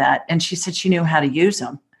any of that. And she said she knew how to use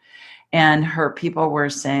them. And her people were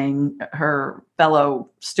saying, her fellow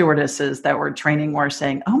stewardesses that were training were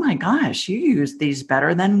saying, oh my gosh, you use these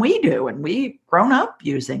better than we do. And we've grown up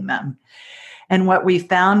using them. And what we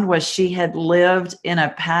found was she had lived in a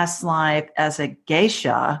past life as a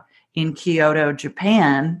geisha in Kyoto,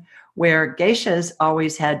 Japan, where geishas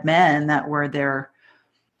always had men that were their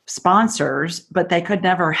sponsors, but they could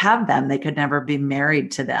never have them. They could never be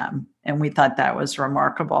married to them. And we thought that was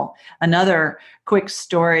remarkable. Another quick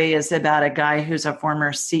story is about a guy who's a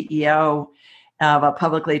former CEO of a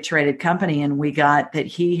publicly traded company. And we got that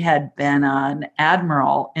he had been an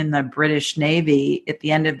admiral in the British Navy at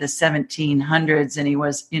the end of the 1700s, and he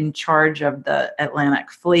was in charge of the Atlantic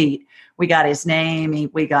Fleet. We got his name.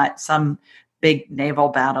 We got some big naval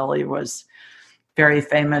battle he was very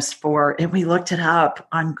famous for. And we looked it up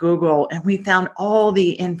on Google and we found all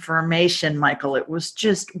the information, Michael. It was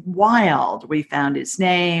just wild. We found his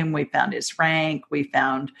name, we found his rank, we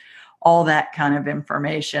found all that kind of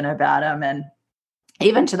information about him. And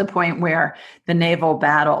even to the point where the naval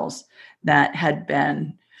battles that had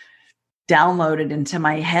been downloaded into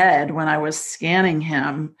my head when I was scanning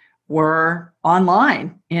him were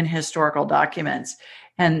online in historical documents.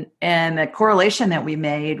 And the correlation that we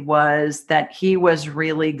made was that he was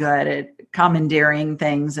really good at commandeering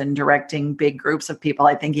things and directing big groups of people.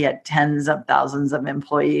 I think he had tens of thousands of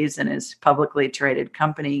employees in his publicly traded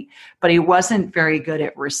company, but he wasn't very good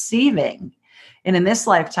at receiving. And in this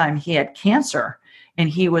lifetime, he had cancer and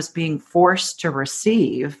he was being forced to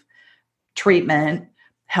receive treatment,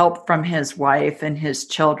 help from his wife and his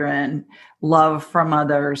children, love from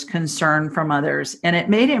others, concern from others. And it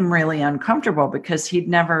made him really uncomfortable because he'd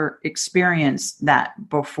never experienced that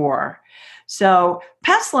before. So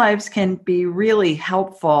past lives can be really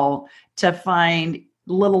helpful to find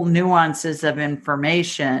little nuances of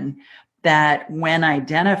information that when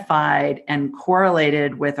identified and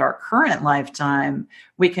correlated with our current lifetime,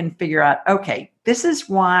 we can figure out, okay, this is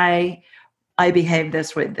why I behave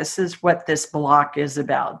this way. This is what this block is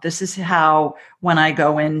about. This is how, when I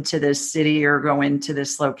go into this city or go into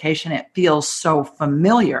this location, it feels so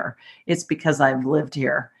familiar. It's because I've lived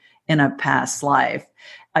here in a past life.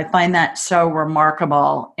 I find that so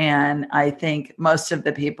remarkable. And I think most of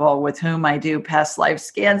the people with whom I do past life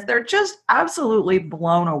scans, they're just absolutely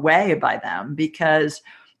blown away by them because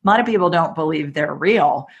a lot of people don't believe they're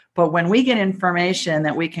real. But when we get information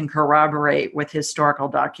that we can corroborate with historical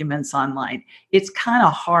documents online, it's kind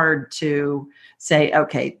of hard to say,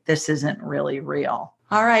 okay, this isn't really real.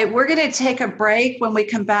 All right, we're going to take a break. When we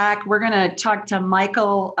come back, we're going to talk to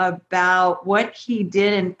Michael about what he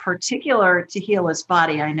did in particular to heal his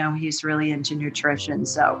body. I know he's really into nutrition,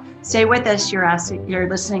 so stay with us. You're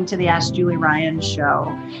listening to the Ask Julie Ryan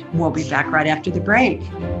Show. We'll be back right after the break.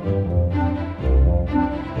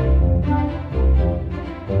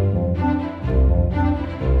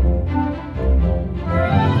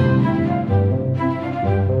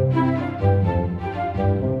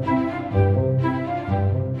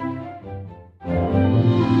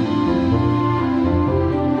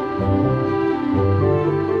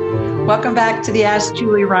 Welcome back to the Ask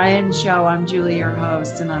Julie Ryan Show. I'm Julie, your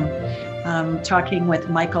host, and I'm talking with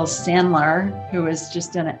Michael Sandler, who is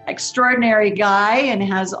just an extraordinary guy and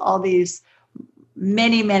has all these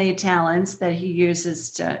many, many talents that he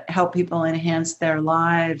uses to help people enhance their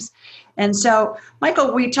lives. And so,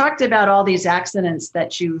 Michael, we talked about all these accidents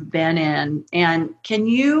that you've been in, and can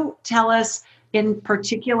you tell us in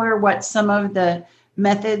particular what some of the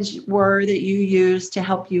methods were that you used to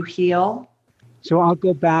help you heal? So I'll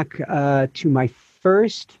go back to my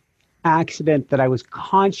first accident that I was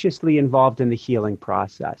consciously involved in the healing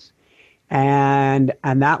process. And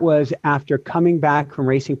that was after coming back from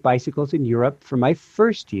racing bicycles in Europe for my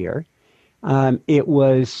first year. It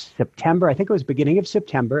was September, I think it was beginning of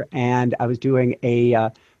September, and I was doing a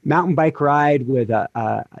mountain bike ride with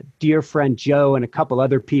a dear friend, Joe, and a couple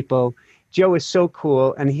other people. Joe is so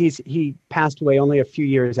cool, and he passed away only a few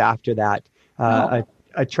years after that,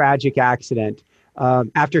 a tragic accident.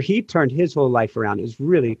 After he turned his whole life around. It was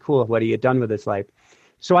really cool what he had done with his life.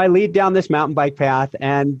 So I lead down this mountain bike path,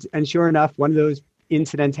 and sure enough, one of those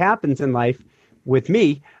incidents happens in life with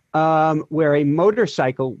me, where a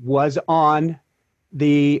motorcycle was on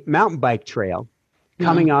the mountain bike trail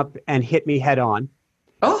coming up and hit me head on.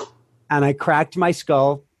 Oh! And I cracked my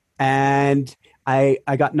skull, and I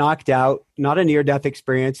got knocked out. Not a near-death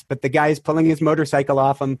experience, but the guy is pulling his motorcycle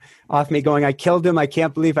off me going, I killed him. I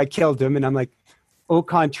can't believe I killed him. And I'm like, au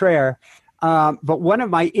contraire. But one of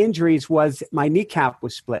my injuries was my kneecap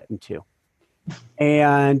was split in two.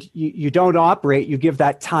 and you don't operate, you give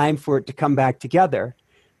that time for it to come back together.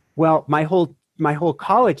 Well, my whole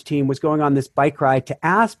college team was going on this bike ride to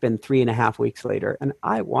Aspen 3.5 weeks later, and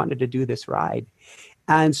I wanted to do this ride.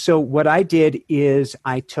 And so what I did is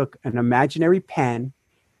I took an imaginary pen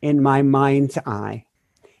in my mind's eye,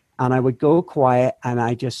 and I would go quiet, and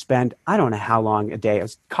I just spent, I don't know how long a day. I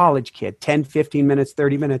was a college kid, 10, 15 minutes,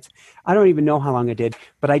 30 minutes. I don't even know how long I did,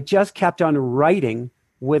 but I just kept on writing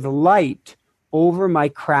with light over my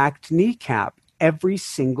cracked kneecap every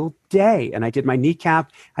single day. And I did my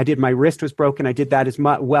kneecap. I did my wrist was broken. I did that as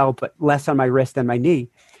well, but less on my wrist than my knee.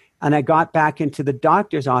 And I got back into the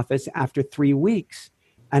doctor's office after 3 weeks,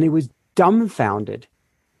 and he was dumbfounded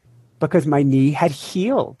because my knee had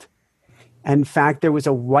healed. In fact, there was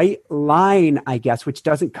a white line, I guess, which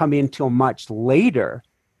doesn't come in till much later,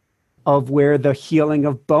 of where the healing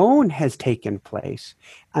of bone has taken place.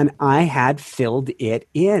 And I had filled it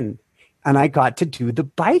in, and I got to do the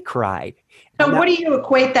bike ride. So what do you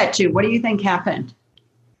equate that to? What do you think happened?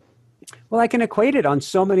 Well, I can equate it on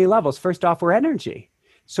so many levels. First off, we're energy.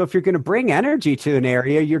 So if you're going to bring energy to an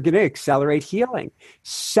area, you're going to accelerate healing.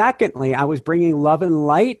 Secondly, I was bringing love and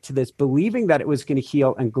light to this, believing that it was going to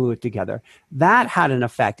heal and glue it together. That had an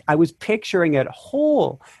effect. I was picturing it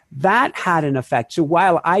whole. That had an effect. So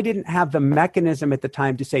while I didn't have the mechanism at the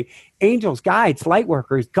time to say, angels, guides, light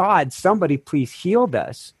workers, God, somebody please heal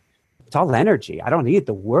this. It's all energy. I don't need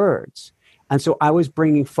the words. And so I was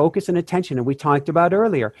bringing focus and attention. And we talked about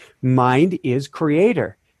earlier, mind is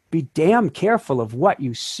creator. Be damn careful of what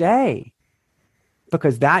you say,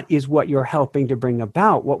 because that is what you're helping to bring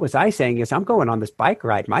about. What was I saying is, I'm going on this bike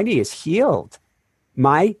ride. My knee is healed.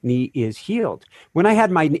 My knee is healed. When I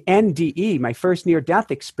had my NDE, my first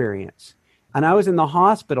near-death experience, and I was in the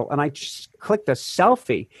hospital, and I just clicked a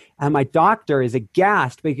selfie, and my doctor is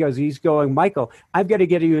aghast because he's going, Michael, I've got to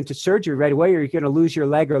get you into surgery right away, or you're going to lose your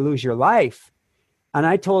leg or lose your life. And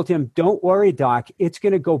I told him, don't worry, doc, it's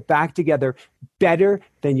going to go back together better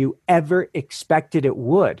than you ever expected it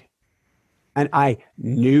would. And I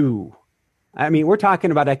knew. I mean, we're talking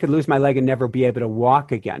about I could lose my leg and never be able to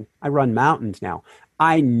walk again. I run mountains now.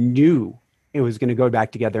 I knew it was going to go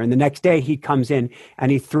back together. And the next day he comes in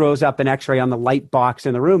and he throws up an x-ray on the light box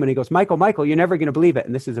in the room. And he goes, Michael, you're never going to believe it.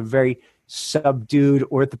 And this is a very subdued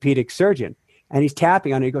orthopedic surgeon. And he's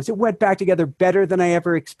tapping on it. He goes, it went back together better than I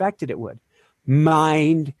ever expected it would.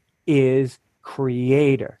 Mind is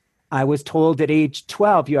creator. I was told at age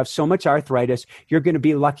 12, you have so much arthritis, you're going to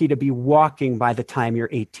be lucky to be walking by the time you're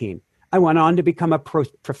 18. I went on to become a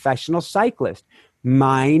professional cyclist.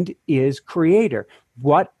 Mind is creator.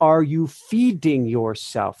 What are you feeding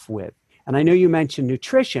yourself with? And I know you mentioned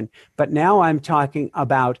nutrition, but now I'm talking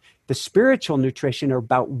about the spiritual nutrition, or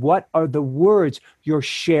about what are the words you're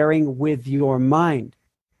sharing with your mind.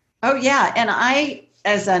 Oh, yeah. And I,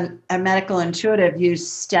 as a medical intuitive, use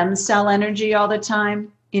stem cell energy all the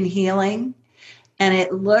time in healing. And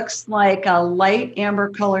it looks like a light amber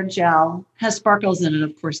colored gel, has sparkles in it,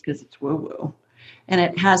 of course, because it's woo-woo. And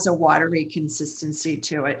it has a watery consistency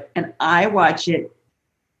to it. And I watch it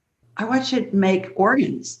make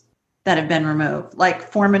organs that have been removed, like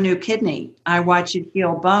form a new kidney. I watch it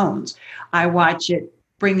heal bones. I watch it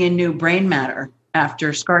bring in new brain matter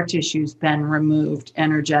after scar tissue's been removed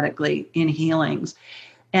energetically in healings.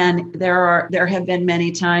 And there have been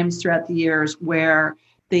many times throughout the years where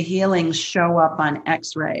the healings show up on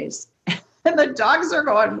x-rays. And the docs are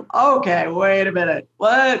going, okay, wait a minute.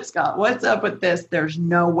 What's up with this? There's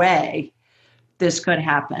no way this could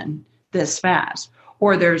happen this fast.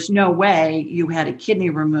 Or there's no way you had a kidney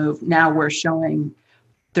removed. Now we're showing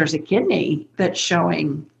there's a kidney that's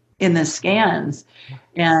showing in the scans.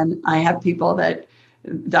 And I have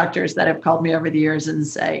doctors that have called me over the years and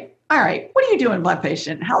say, all right, what are you doing, blood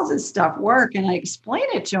patient? How does this stuff work? And I explain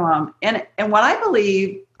it to them. And what I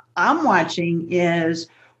believe I'm watching is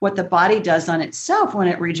what the body does on itself when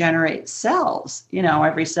it regenerates cells. You know,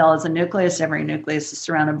 every cell is a nucleus. Every nucleus is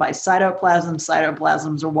surrounded by cytoplasm.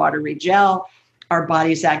 Cytoplasm's a watery gel. Our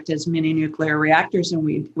bodies act as mini nuclear reactors, and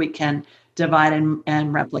we can divide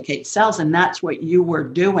and replicate cells. And that's what you were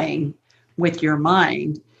doing with your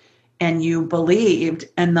mind. And you believed,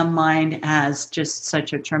 and the mind has just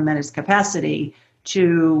such a tremendous capacity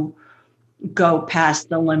to go past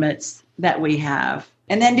the limits that we have.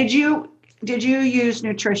 And then did you use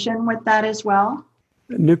nutrition with that as well?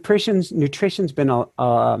 Nutrition's been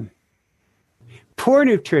poor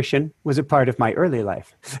nutrition was a part of my early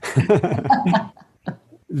life.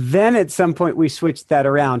 Then at some point we switched that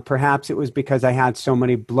around. Perhaps it was because I had so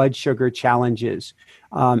many blood sugar challenges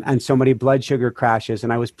and so many blood sugar crashes,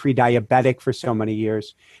 and I was pre-diabetic for so many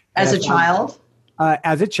years. As a child?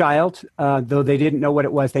 As a child, though they didn't know what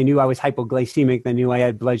it was, they knew I was hypoglycemic. They knew I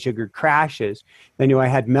had blood sugar crashes. They knew I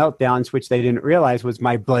had meltdowns, which they didn't realize was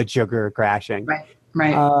my blood sugar crashing.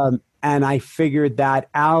 Right. And I figured that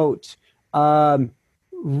out,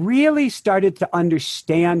 really started to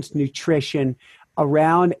understand nutrition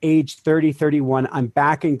around age 30, 31. I'm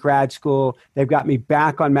back in grad school. They've got me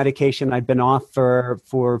back on medication. I'd been off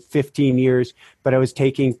for 15 years, but I was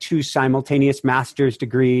taking 2 simultaneous master's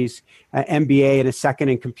degrees, an MBA and a second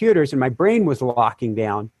in computers, and my brain was locking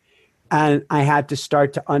down. And I had to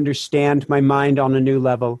start to understand my mind on a new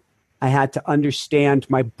level. I had to understand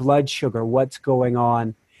my blood sugar, what's going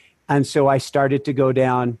on. And so I started to go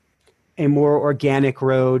down a more organic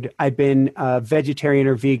road. I've been vegetarian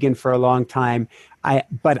or vegan for a long time,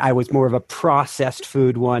 but I was more of a processed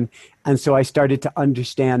food one. And so I started to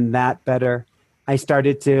understand that better. I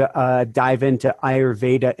started to dive into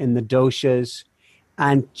Ayurveda and the doshas.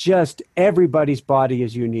 And just everybody's body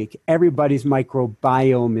is unique. Everybody's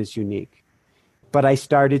microbiome is unique. But I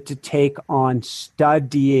started to take on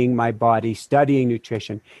studying my body, studying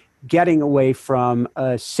nutrition, getting away from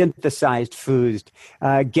synthesized foods,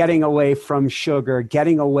 getting away from sugar,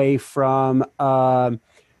 getting away from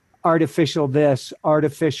artificial this,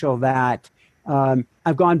 artificial that.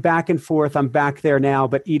 I've gone back and forth. I'm back there now,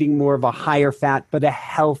 but eating more of a higher fat, but a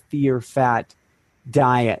healthier fat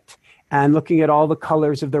diet. And looking at all the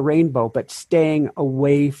colors of the rainbow, but staying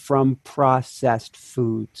away from processed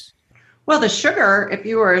foods. Well, the sugar, if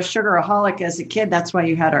you were a sugaraholic as a kid, that's why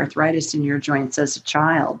you had arthritis in your joints as a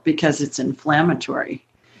child, because it's inflammatory.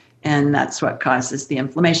 And that's what causes the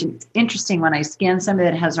inflammation. It's interesting, when I scan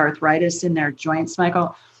somebody that has arthritis in their joints,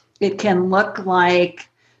 Michael, it can look like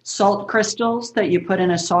salt crystals that you put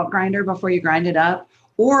in a salt grinder before you grind it up,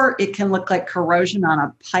 or it can look like corrosion on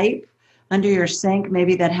a pipe under your sink,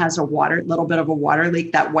 maybe that has a little bit of a water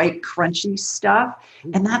leak, that white crunchy stuff.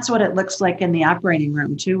 And that's what it looks like in the operating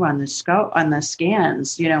room too, on the scope, on the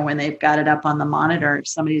scans, when they've got it up on the monitor, if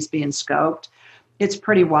somebody's being scoped. It's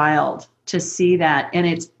pretty wild to see that. And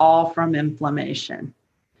it's all from inflammation.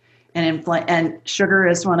 And sugar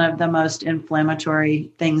is one of the most inflammatory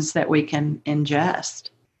things that we can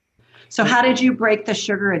ingest. So how did you break the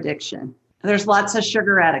sugar addiction? There's lots of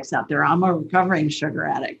sugar addicts out there. I'm a recovering sugar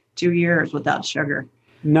addict, 2 years without sugar.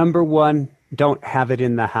 Number one, don't have it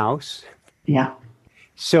in the house. Yeah.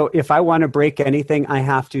 So if I want to break anything, I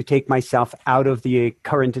have to take myself out of the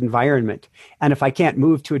current environment. And if I can't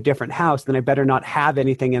move to a different house, then I better not have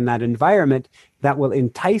anything in that environment that will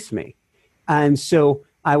entice me. And so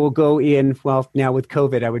I will go in, well, now with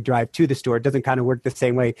COVID, I would drive to the store. It doesn't kind of work the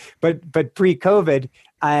same way. But pre-COVID,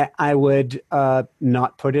 I would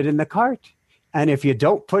not put it in the cart. And if you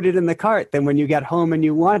don't put it in the cart, then when you get home and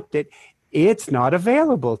you want it, it's not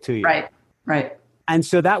available to you. Right. And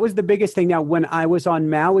so that was the biggest thing. Now, when I was on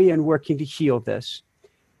Maui and working to heal this,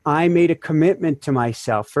 I made a commitment to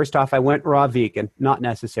myself. First off, I went raw vegan, not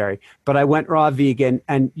necessary, but I went raw vegan.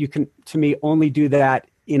 And you can, to me, only do that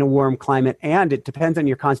in a warm climate. And it depends on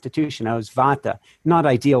your constitution. I was Vata, not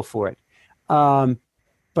ideal for it.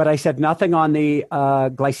 But I said nothing on the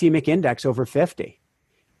glycemic index over 50.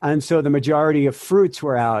 And so the majority of fruits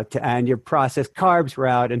were out and your processed carbs were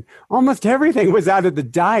out and almost everything was out of the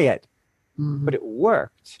diet, but it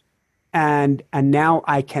worked. And now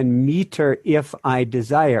I can meter if I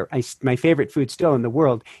desire. My favorite food still in the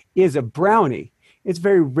world is a brownie. It's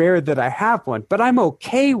very rare that I have one, but I'm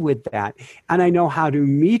okay with that. And I know how to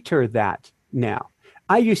meter that now.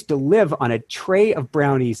 I used to live on a tray of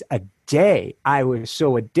brownies a day. I was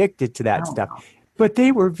so addicted to that stuff. Wow. But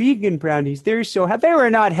they were vegan brownies. They were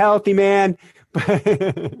not healthy, man.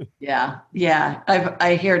 Yeah.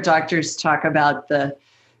 I hear doctors talk about the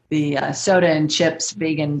soda and chips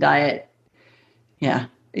vegan diet. Yeah.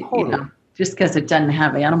 Totally. Just because it doesn't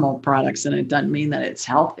have animal products and it doesn't mean that it's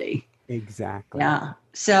healthy. Exactly. Yeah.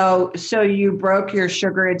 So you broke your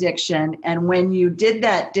sugar addiction. And when you did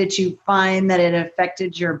that, did you find that it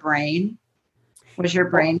affected your brain? Was your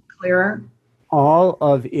brain clearer? All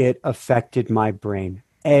of it affected my brain,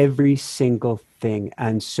 every single thing.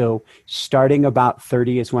 And so starting about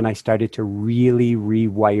 30 is when I started to really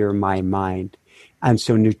rewire my mind. And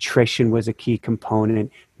so nutrition was a key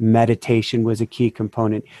component. Meditation was a key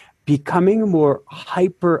component. Becoming more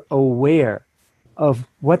hyper aware of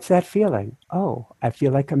what's that feeling? Oh, I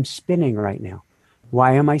feel like I'm spinning right now.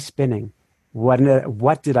 Why am I spinning?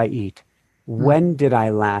 What did I eat? When did I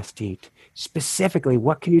last eat? Specifically,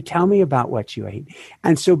 what can you tell me about what you ate?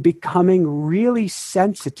 And so becoming really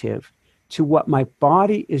sensitive to what my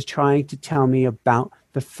body is trying to tell me about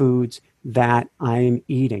the foods that I'm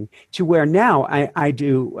eating, to where now I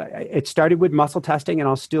do. It started with muscle testing, and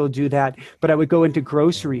I'll still do that, but I would go into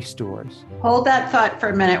grocery stores. Hold that thought for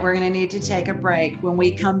a minute. We're going to need to take a break. When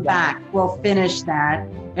we come back, we'll finish that.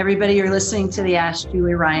 Everybody, you're listening to the Ask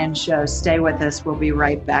Julie Ryan Show. Stay with us. We'll be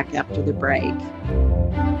right back after the break.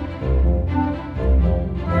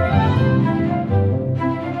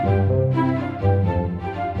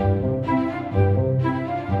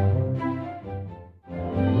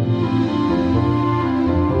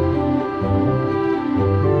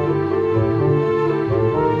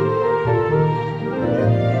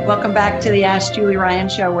 Welcome back to the Ask Julie Ryan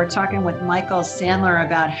Show. We're talking with Michael Sandler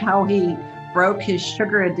about how he broke his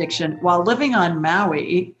sugar addiction while living on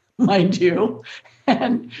Maui, mind you,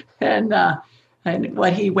 and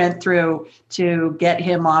what he went through to get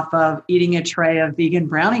him off of eating a tray of vegan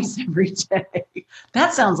brownies every day.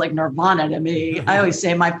 That sounds like nirvana to me. I always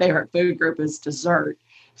say my favorite food group is dessert.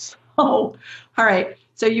 So, all right.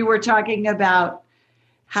 So you were talking about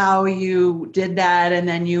how you did that, and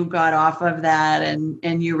then you got off of that,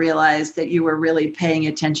 and you realized that you were really paying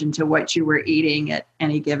attention to what you were eating at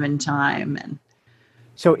any given time. And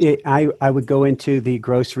so I would go into the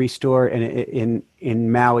grocery store in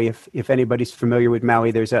Maui. If anybody's familiar with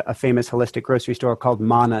Maui, there's a famous holistic grocery store called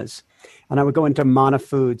Mana's. And I would go into Mana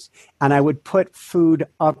Foods, and I would put food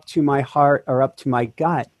up to my heart or up to my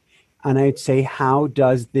gut. And I'd say, how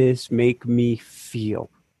does this make me feel?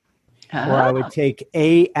 Or I would take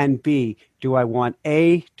A and B. Do I want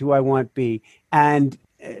A? Do I want B? And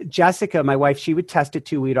Jessica, my wife, she would test it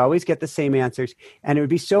too. We'd always get the same answers. And it would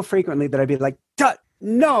be so frequently that I'd be like,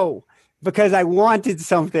 no, because I wanted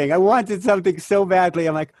something. I wanted something so badly.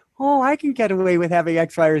 I'm like, oh, I can get away with having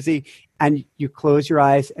X, Y, or Z. And you close your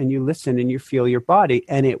eyes and you listen and you feel your body,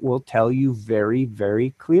 and it will tell you very, very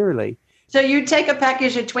clearly. So you take a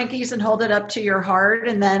package of Twinkies and hold it up to your heart,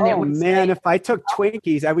 and then it would say, if I took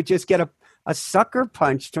Twinkies, I would just get a sucker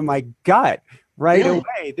punch to my gut right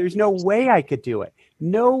away. There's no way I could do it.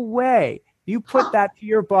 No way. You put that to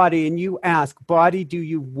your body and you ask, body, do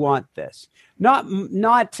you want this?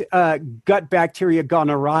 Not gut bacteria gone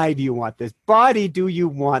awry, do you want this? Body, do you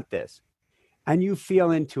want this? And you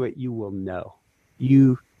feel into it, you will know.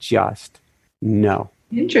 You just know.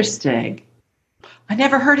 Interesting. I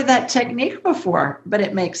never heard of that technique before, but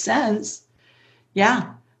it makes sense.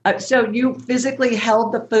 Yeah. So you physically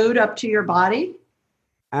held the food up to your body?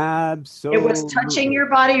 Absolutely. It was touching your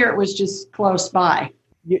body, or it was just close by?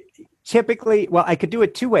 Typically, well, I could do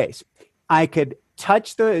it two ways. I could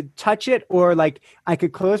touch it, or like I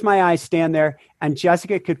could close my eyes, stand there, and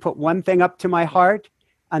Jessica could put one thing up to my heart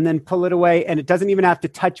and then pull it away, and it doesn't even have to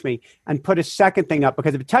touch me, and put a second thing up,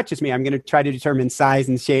 because if it touches me, I'm going to try to determine size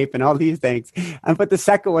and shape and all these things, and put the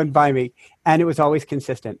second one by me. And it was always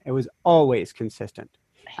consistent. It was always consistent.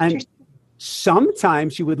 And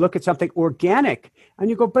sometimes you would look at something organic and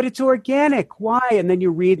you go, but it's organic. Why? And then you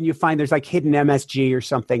read and you find there's like hidden MSG or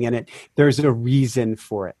something in it. There's a reason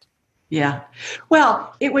for it. Yeah.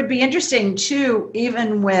 Well, it would be interesting too,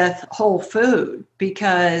 even with whole food,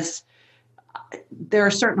 because there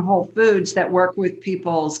are certain whole foods that work with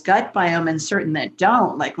people's gut biome and certain that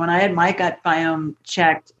don't. Like when I had my gut biome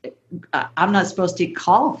checked, I'm not supposed to eat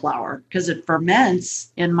cauliflower because it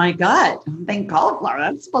ferments in my gut. I think cauliflower,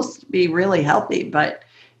 that's supposed to be really healthy, but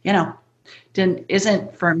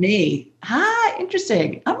isn't for me.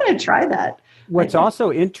 Interesting. I'm going to try that. What's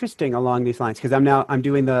also interesting along these lines, because I'm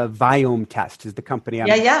doing the Viome test, is the company. I'm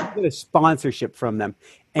getting a sponsorship from them.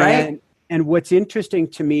 And what's interesting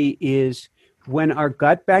to me is when our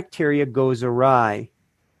gut bacteria goes awry,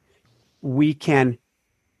 we can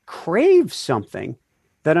crave something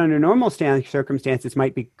that under normal circumstances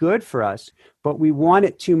might be good for us, but we want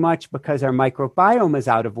it too much because our microbiome is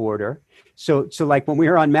out of order. So like when we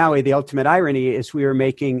were on Maui, the ultimate irony is we were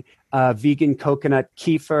making vegan coconut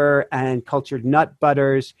kefir and cultured nut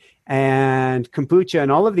butters and kombucha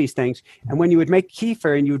and all of these things. And when you would make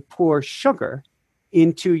kefir and you would pour sugar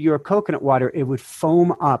into your coconut water, it would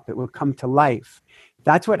foam up. It would come to life.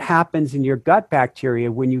 That's what happens in your gut bacteria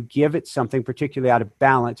when you give it something particularly out of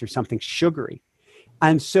balance or something sugary.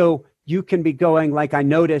 And so you can be going, like I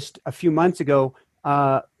noticed a few months ago,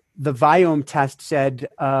 the Viome test said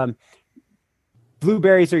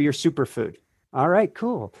blueberries are your superfood. All right,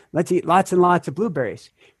 cool. Let's eat lots and lots of blueberries.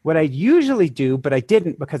 What I usually do, but I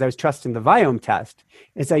didn't because I was trusting the Viome test,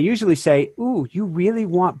 is I usually say, ooh, you really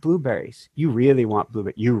want blueberries. You really want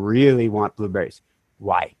blueberries. You really want blueberries.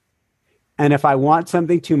 Why? And if I want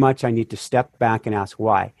something too much, I need to step back and ask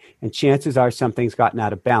why. And chances are something's gotten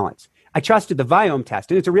out of balance. I trusted the Viome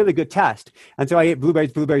test, and it's a really good test. And so I ate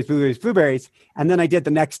blueberries. And then I did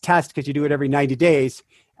the next test because you do it every 90 days.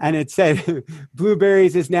 And it said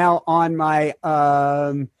blueberries is now on my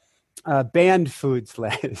banned foods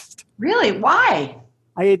list. Really? Why?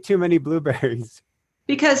 I ate too many blueberries.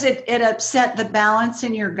 Because it upset the balance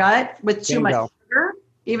in your gut with too much sugar,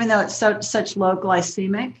 even though it's such low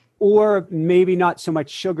glycemic? Or maybe not so much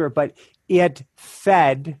sugar, but it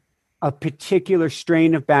fed a particular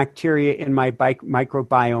strain of bacteria in my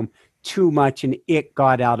microbiome too much, and it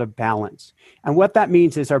got out of balance. And what that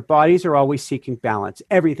means is our bodies are always seeking balance.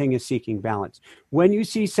 Everything is seeking balance. When you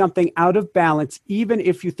see something out of balance, even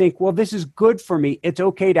if you think, well, this is good for me, it's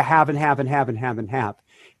okay to have and have and have and have and have.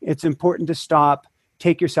 It's important to stop,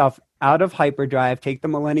 take yourself out of hyperdrive, take the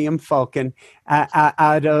Millennium Falcon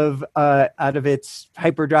out of its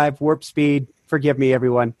hyperdrive warp speed. Forgive me,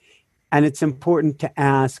 everyone. And it's important to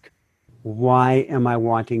ask, why am I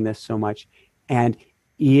wanting this so much? And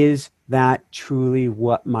is that truly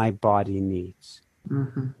what my body needs?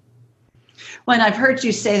 Mm-hmm. Well, and I've heard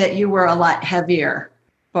you say that you were a lot heavier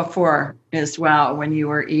before as well, when you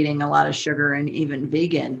were eating a lot of sugar and even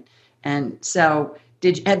vegan. And so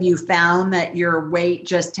have you found that your weight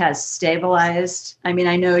just has stabilized? I mean,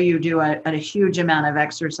 I know you do a huge amount of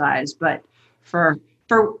exercise, but for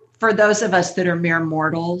those of us that are mere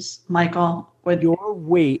mortals, Michael, would your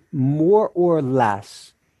weight more or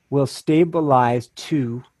less will stabilize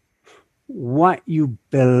to what you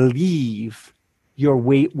believe your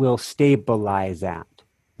weight will stabilize at.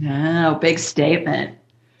 Oh, big statement.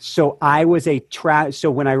 So I was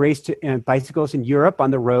so when I raced bicycles in Europe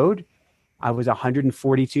on the road, I was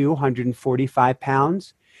 142, 145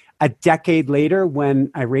 pounds. A decade later,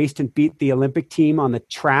 when I raced and beat the Olympic team on the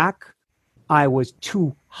track, I was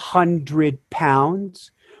 200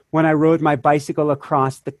 pounds. When I rode my bicycle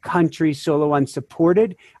across the country solo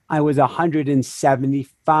unsupported, I was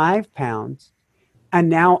 175 pounds. And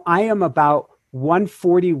now I am about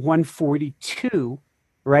 140, 142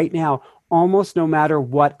 right now, almost no matter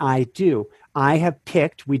what I do. I have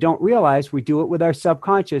picked, we don't realize, we do it with our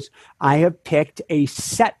subconscious, I have picked a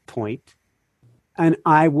set point, and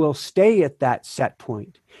I will stay at that set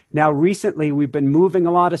point. Now, recently, we've been moving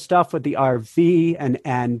a lot of stuff with the RV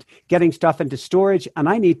and getting stuff into storage, and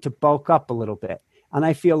I need to bulk up a little bit. And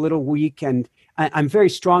I feel a little weak, and I'm very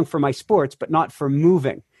strong for my sports, but not for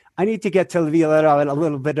moving. I need to get to be a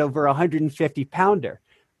little bit over 150 pounder.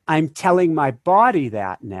 I'm telling my body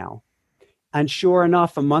that now. And sure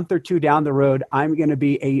enough, a month or two down the road, I'm going to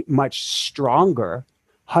be a much stronger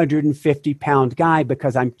 150 pound guy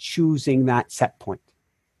because I'm choosing that set point.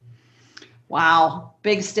 Wow.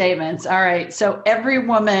 Big statements. All right. So every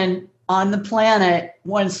woman on the planet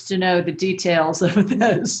wants to know the details of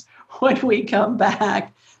this. When we come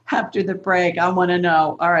back after the break, I want to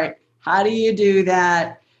know, all right, how do you do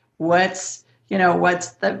that? What's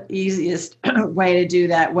the easiest way to do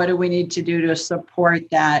that? What do we need to do to support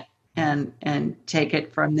that and take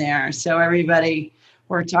it from there? So everybody,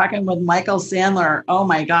 we're talking with Michael Sandler. Oh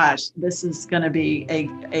my gosh, this is going to be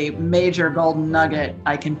a major golden nugget.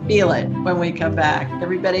 I can feel it when we come back.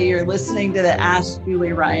 Everybody, you're listening to the Ask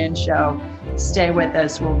Julie Ryan Show. Stay with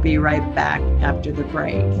us. We'll be right back after the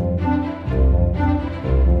break.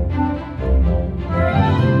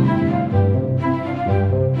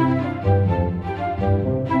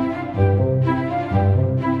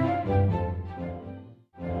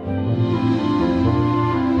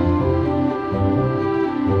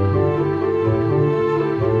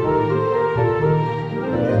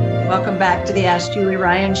 Welcome back to the Ask Julie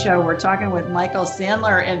Ryan Show. We're talking with Michael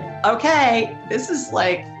Sandler. And okay, this is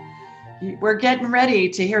like, we're getting ready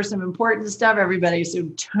to hear some important stuff, everybody. So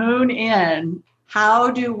tune in.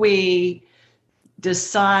 How do we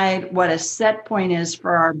decide what a set point is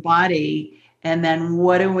for our body? And then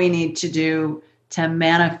what do we need to do to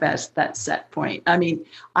manifest that set point? I mean,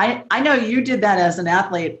 I know you did that as an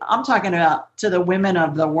athlete. I'm talking about to the women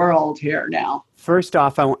of the world here now. First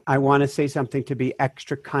off, I want to say something to be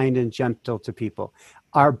extra kind and gentle to people.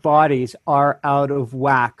 Our bodies are out of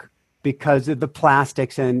whack because of the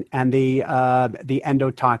plastics and the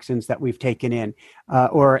endotoxins that we've taken in,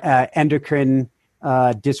 or endocrine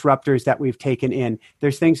disruptors that we've taken in.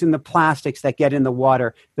 There's things in the plastics that get in the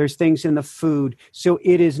water. There's things in the food. So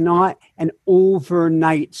it is not an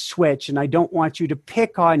overnight switch. And I don't want you to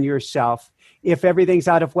pick on yourself if everything's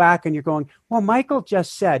out of whack and you're going, well, Michael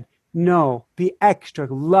just said, no, be extra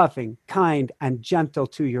loving, kind, and gentle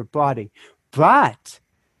to your body. But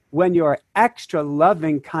when you're extra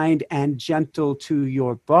loving, kind, and gentle to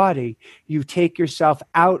your body, you take yourself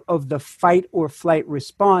out of the fight or flight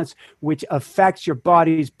response, which affects your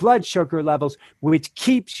body's blood sugar levels, which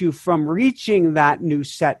keeps you from reaching that new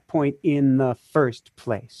set point in the first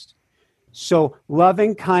place. So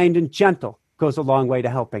loving, kind, and gentle. goes a long way to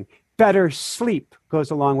helping. Better sleep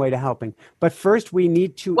goes a long way to helping. But first we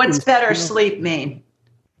need to... What's better sleep mean?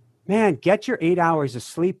 Man, get your 8 hours of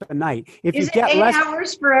sleep a night. If Is you get it 8 less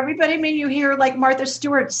hours for everybody? I mean, you hear like Martha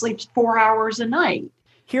Stewart sleeps 4 hours a night.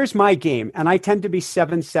 Here's my game, and I tend to be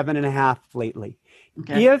 7.5 lately.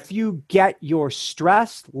 Okay. If you get your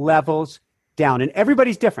stress levels down, and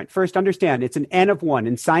everybody's different. First, understand it's an N of one.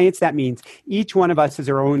 In science, that means each one of us is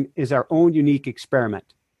our own unique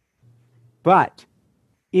experiment. But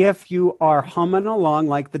if you are humming along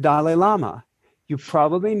like the Dalai Lama, you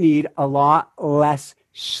probably need a lot less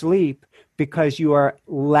sleep because you are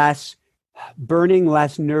burning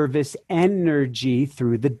less nervous energy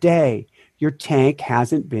through the day. Your tank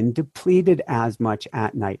hasn't been depleted as much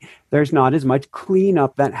at night. There's not as much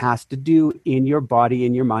cleanup that has to do in your body,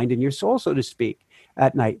 in your mind, in your soul, so to speak,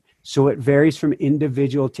 at night. So it varies from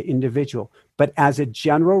individual to individual. But as a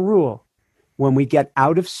general rule, when we get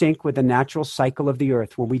out of sync with the natural cycle of the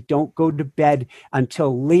earth, when we don't go to bed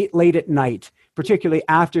until late at night, particularly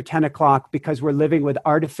after 10 o'clock, because we're living with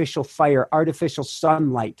artificial fire, artificial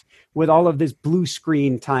sunlight, with all of this blue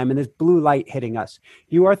screen time and this blue light hitting us,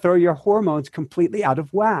 you are throwing your hormones completely out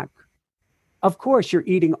of whack. Of course, you're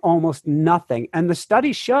eating almost nothing. And the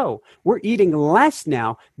studies show we're eating less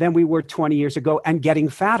now than we were 20 years ago and getting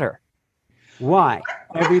fatter. Why?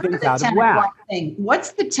 Everything's out of whack.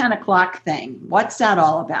 What's the 10 o'clock thing? What's that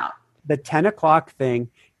all about? The 10 o'clock thing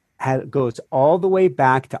goes all the way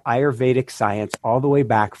back to Ayurvedic science, all the way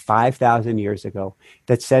back 5,000 years ago,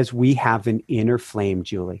 that says we have an inner flame,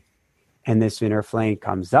 Julie. And this inner flame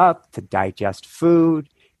comes up to digest food.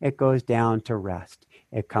 It goes down to rest.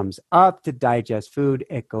 It comes up to digest food.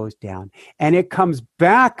 It goes down. And it comes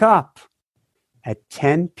back up at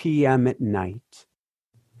 10 p.m. at night,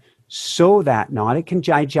 so that not it can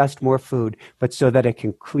digest more food, but so that it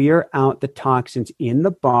can clear out the toxins in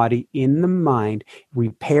the body, in the mind,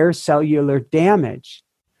 repair cellular damage,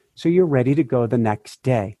 so you're ready to go the next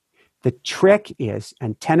day. The trick is,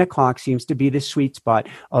 and 10 o'clock seems to be the sweet spot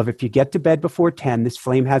of, if you get to bed before 10, this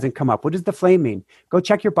flame hasn't come up. What does the flame mean? Go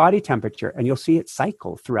check your body temperature and you'll see it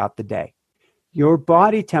cycle throughout the day. Your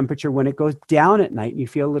body temperature, when it goes down at night and you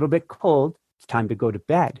feel a little bit cold, it's time to go to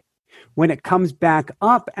bed. When it comes back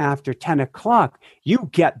up after 10 o'clock, you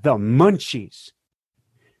get the munchies.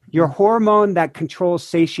 Your hormone that controls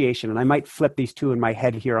satiation, and I might flip these two in my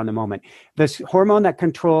head here on the moment. This hormone that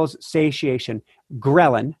controls satiation,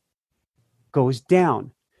 ghrelin, goes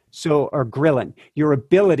down. So, or ghrelin, your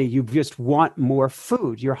ability, you just want more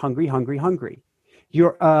food. You're hungry, hungry, hungry.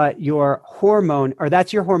 Your hormone, or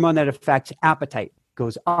that's your hormone that affects appetite,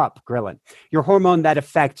 goes up, ghrelin. Your hormone that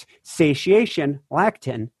affects satiation,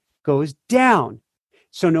 leptin, goes down.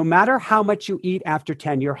 So no matter how much you eat after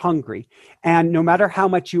 10, you're hungry. And no matter how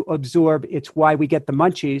much you absorb, it's why we get the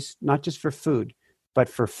munchies, not just for food, but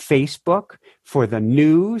for Facebook, for the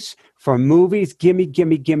news, for movies, gimme,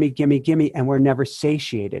 gimme, gimme, gimme, gimme, and we're never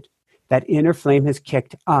satiated. That inner flame has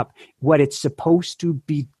kicked up what it's supposed to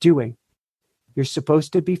be doing. You're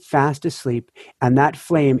supposed to be fast asleep, and that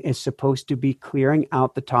flame is supposed to be clearing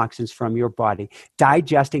out the toxins from your body,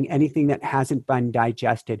 digesting anything that hasn't been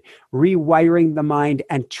digested, rewiring the mind,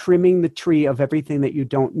 and trimming the tree of everything that you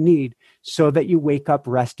don't need so that you wake up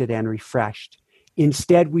rested and refreshed.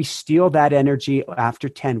 Instead, we steal that energy after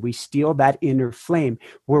 10. We steal that inner flame.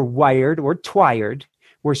 We're wired or twired.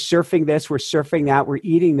 We're surfing this, we're surfing that, we're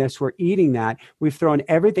eating this, we're eating that. We've thrown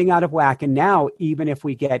everything out of whack. And now, even if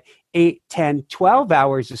we get 8, 10, 12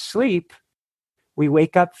 hours of sleep, we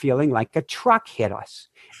wake up feeling like a truck hit us.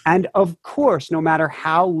 And of course, no matter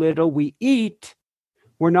how little we eat,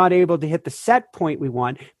 we're not able to hit the set point we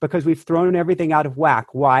want because we've thrown everything out of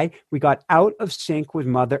whack. Why? We got out of sync with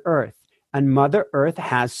Mother Earth. And Mother Earth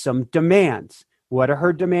has some demands. What are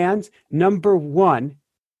her demands? Number one,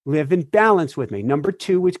 live in balance with me. Number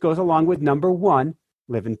two, which goes along with number one,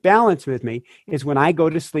 live in balance with me, is when I go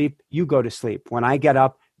to sleep, you go to sleep. When I get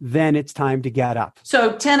up, then it's time to get up.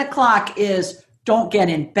 So 10 o'clock is, don't get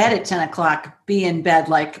in bed at 10 o'clock, be in bed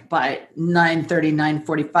like by 9:30,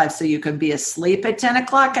 9:45 so you can be asleep at 10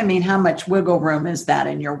 o'clock. I mean, how much wiggle room is that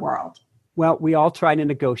in your world? Well, we all try to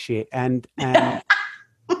negotiate. And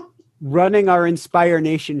running our Inspire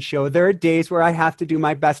Nation show, there are days where I have to do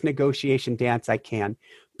my best negotiation dance I can.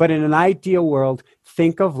 But in an ideal world,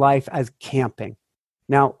 think of life as camping.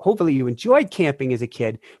 Now, hopefully you enjoyed camping as a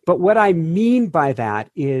kid, but what I mean by that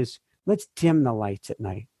is let's dim the lights at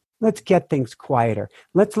night. Let's get things quieter.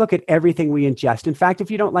 Let's look at everything we ingest. In fact, if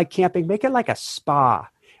you don't like camping, make it like a spa.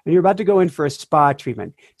 and you're about to go in for a spa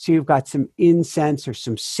treatment. So you've got some incense or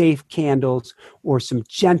some safe candles or some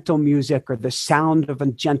gentle music or the sound of a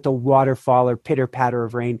gentle waterfall or pitter patter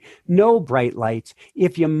of rain. No bright lights.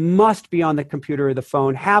 If you must be on the computer or the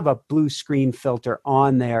phone, have a blue screen filter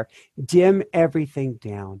on there. Dim everything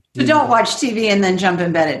down. So don't watch TV and then jump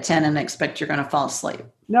in bed at 10 and expect you're going to fall asleep.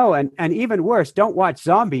 No, and even worse, don't watch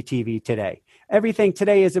zombie TV today. Everything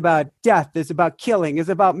today is about death, is about killing, is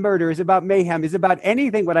about murder, is about mayhem, is about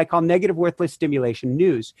anything what I call negative, worthless stimulation,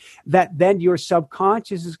 news, that then your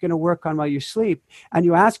subconscious is going to work on while you sleep. And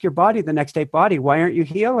you ask your body the next day, body, why aren't you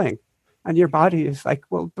healing? And your body is like,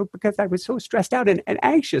 well, because I was so stressed out and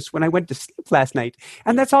anxious when I went to sleep last night.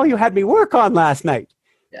 And that's all you had me work on last night.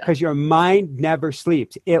 Because your mind never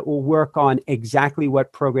sleeps. It will work on exactly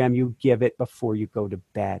what program you give it before you go to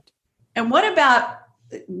bed. And what about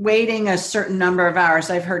waiting a certain number of hours?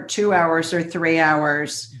 I've heard 2 hours or 3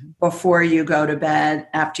 hours before you go to bed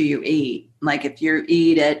after you eat. Like if you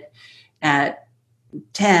eat at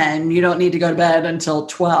 10, you don't need to go to bed until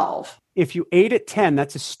 12. If you ate at 10,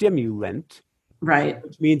 that's a stimulant. Right.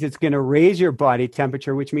 Which means it's going to raise your body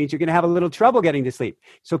temperature, which means you're going to have a little trouble getting to sleep.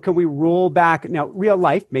 So can we roll back? Now, real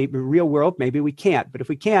life, maybe real world, maybe we can't. But if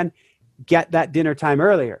we can, get that dinner time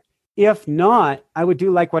earlier. If not, I would do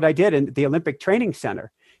like what I did in the Olympic Training Center.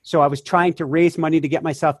 So I was trying to raise money to get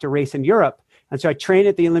myself to race in Europe. And so I trained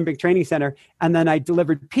at the Olympic Training Center, and then I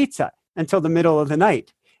delivered pizza until the middle of the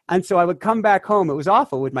night. And so I would come back home. It was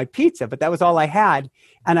awful with my pizza, but that was all I had.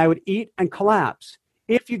 And I would eat and collapse.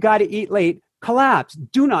 If you got to eat late, collapse.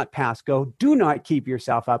 Do not pass go. Do not keep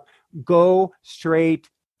yourself up. Go straight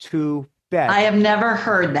to bed. I have never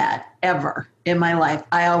heard that ever in my life.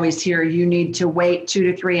 I always hear you need to wait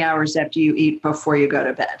 2 to 3 hours after you eat before you go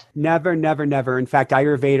to bed. Never, never, never. In fact,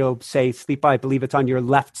 Ayurveda say sleep, I believe it's on your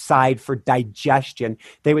left side for digestion.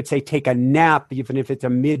 They would say take a nap, even if it's a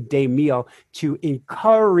midday meal, to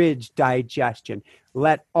encourage digestion.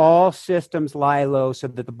 Let all systems lie low so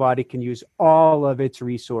that the body can use all of its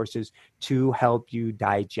resources to help you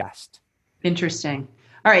digest. Interesting.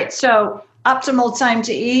 All right. So optimal time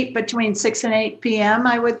to eat between 6 and 8 p.m.,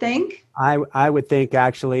 I would think. I would think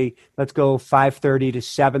actually, let's go 5:30 to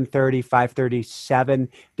 7:30, 5:30, 7.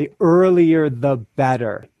 The earlier, the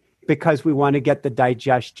better, because we want to get the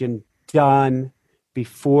digestion done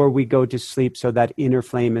before we go to sleep so that inner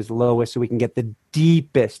flame is lowest so we can get the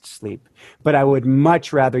deepest sleep. But I would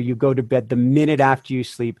much rather you go to bed the minute after you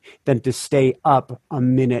sleep than to stay up a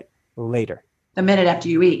minute later. The minute after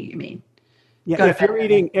you eat, you mean? Yeah, if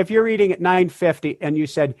you're eating at 9:50 and you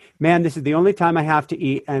said, man, this is the only time I have to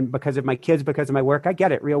eat, and because of my kids, because of my work, I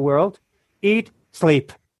get it, real world. Eat,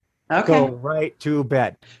 sleep. Okay. Go right to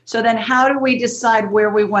bed. So then how do we decide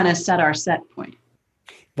where we want to set our set point?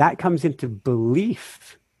 That comes into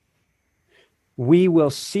belief. We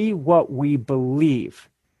will see what we believe.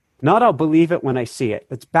 Not I'll believe it when I see it.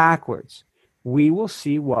 It's backwards. We will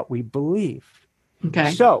see what we believe.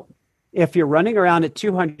 Okay. So if you're running around at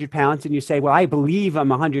 200 pounds and you say, well, I believe I'm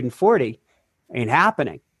 140, ain't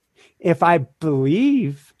happening. If I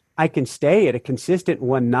believe I can stay at a consistent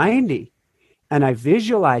 190, and I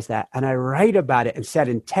visualize that and I write about it and set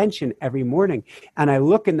intention every morning, and I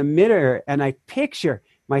look in the mirror and I picture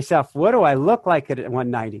myself, what do I look like at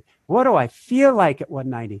 190? What do I feel like at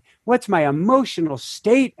 190? What's my emotional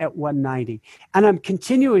state at 190? And I'm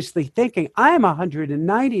continuously thinking, I'm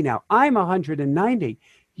 190 now. I'm 190.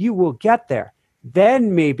 You will get there.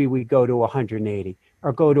 Then maybe we go to 180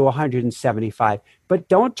 or go to 175. But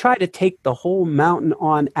don't try to take the whole mountain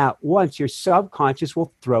on at once. Your subconscious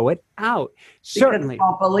will throw it out. Certainly. Because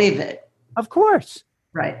I don't believe it. Of course.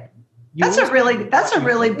 Right. That's a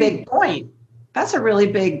really big point. That's a really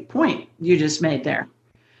big point you just made there.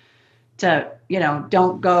 To,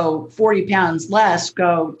 don't go 40 pounds less,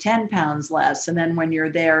 go 10 pounds less. And then when you're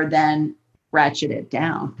there, then ratchet it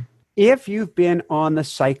down. If you've been on the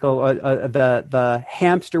cycle, the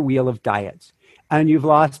hamster wheel of diets, and you've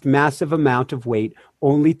lost massive amount of weight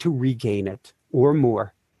only to regain it or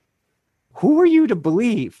more, who are you to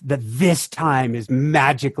believe that this time is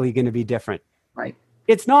magically going to be different? Right.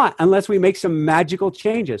 It's not, unless we make some magical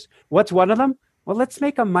changes. What's one of them? Well, let's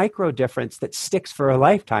make a micro difference that sticks for a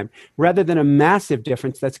lifetime rather than a massive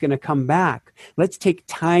difference that's going to come back. Let's take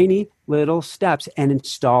tiny little steps and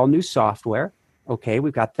install new software. Okay,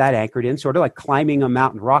 we've got that anchored in, sort of like climbing a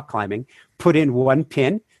mountain, rock climbing. Put in one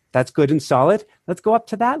pin. That's good and solid. Let's go up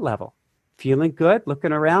to that level. Feeling good,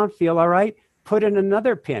 looking around, feel all right. Put in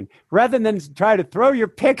another pin. Rather than try to throw your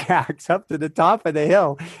pickaxe up to the top of the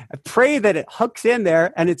hill, pray that it hooks in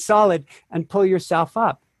there and it's solid and pull yourself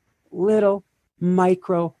up. Little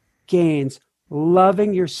micro gains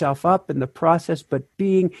loving yourself up in the process, but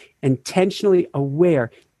being intentionally aware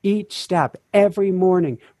each step, every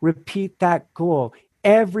morning. Repeat that goal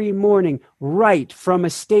every morning, right from a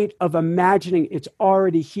state of imagining it's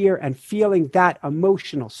already here and feeling that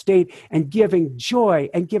emotional state and giving joy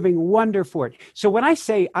and giving wonder for it. So when I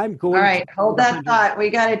say I'm going All right, hold that thought. We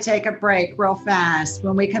got to take a break real fast.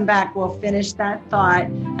 When we come back, we'll finish that thought.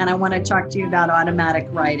 And I want to talk to you about automatic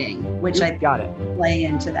writing, which I got it. Play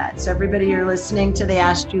into that. So everybody, you're listening to the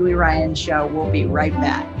Ask Julie Ryan Show. We'll be right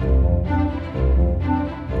back.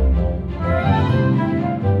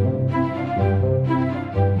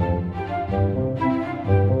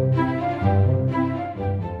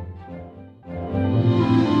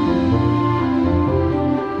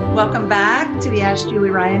 Welcome back to the Ask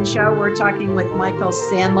Julie Ryan Show. We're talking with Michael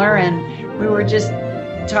Sandler, and we were just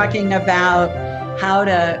talking about how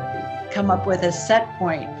to come up with a set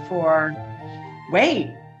point for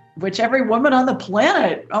weight, which every woman on the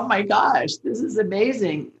planet, oh my gosh, this is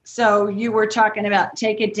amazing. So you were talking about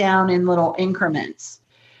take it down in little increments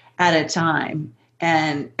at a time,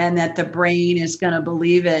 and that the brain is going to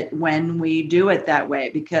believe it when we do it that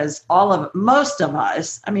way, because most of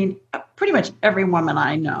us, I mean, pretty much every woman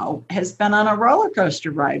I know has been on a roller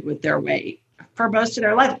coaster ride with their weight for most of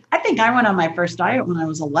their life. I think I went on my first diet when I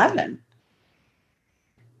was 11.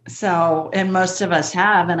 So, and most of us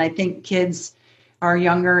have, and I think kids are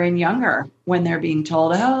younger and younger when they're being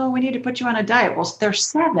told, oh, we need to put you on a diet. Well, they're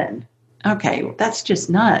 7. Okay, well, that's just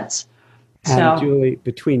nuts. And Julie,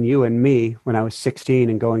 between you and me, when I was 16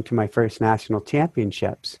 and going to my first national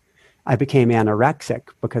championships, I became anorexic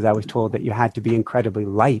because I was told that you had to be incredibly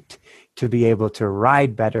light to be able to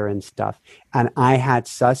ride better and stuff. And I had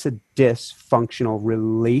such a dysfunctional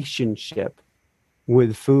relationship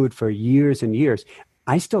with food for years and years.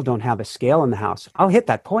 I still don't have a scale in the house. I'll hit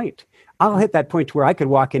that point. I'll hit that point where I could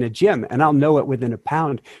walk in a gym and I'll know it within a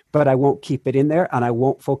pound, but I won't keep it in there and I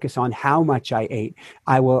won't focus on how much I ate.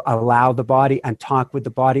 I will allow the body and talk with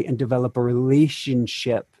the body and develop a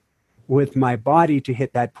relationship with my body to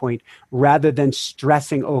hit that point, rather than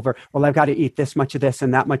stressing over, well, I've got to eat this much of this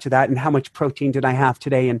and that much of that, and how much protein did I have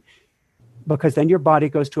today? And because then your body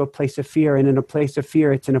goes to a place of fear, and in a place of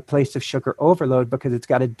fear, it's in a place of sugar overload, because it's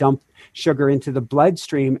got to dump sugar into the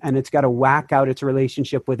bloodstream, and it's got to whack out its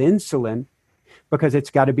relationship with insulin, because it's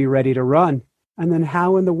got to be ready to run. And then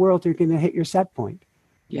how in the world are you going to hit your set point?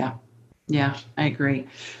 Yeah, I agree.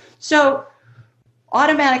 So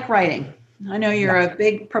automatic writing. I know you're a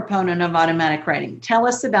big proponent of automatic writing. Tell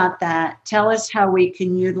us about that. Tell us how we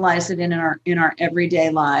can utilize it in our everyday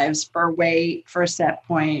lives, for weight, for set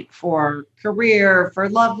point, for career, for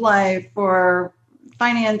love life, for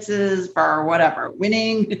finances, for whatever,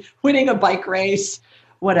 winning a bike race,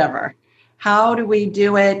 whatever. How do we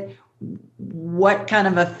do it? What kind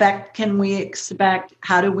of effect can we expect?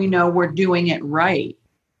 How do we know we're doing it right?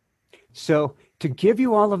 So to give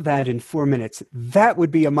you all of that in 4 minutes, that would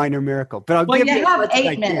be a minor miracle. But I'll give you have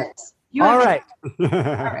 8 minutes. All right.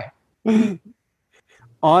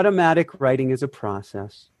 Automatic writing is a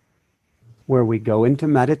process where we go into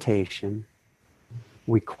meditation.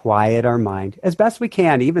 We quiet our mind as best we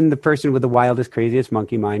can. Even the person with the wildest, craziest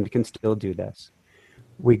monkey mind can still do this.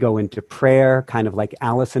 We go into prayer, kind of like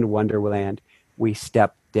Alice in Wonderland. We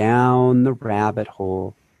step down the rabbit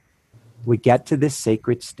hole. We get to this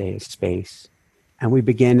sacred space. And we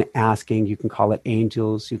begin asking, you can call it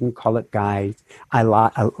angels, you can call it guides. I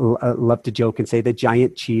love to joke and say the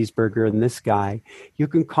giant cheeseburger in the sky. You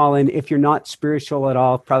can call in, if you're not spiritual at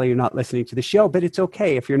all, probably you're not listening to the show, but it's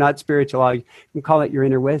okay. If you're not spiritual, you can call it your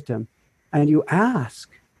inner wisdom. And you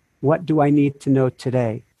ask, what do I need to know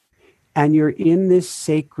today? And you're in this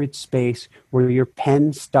sacred space where your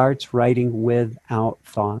pen starts writing without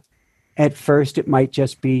thought. At first, it might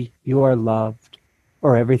just be, you are loved,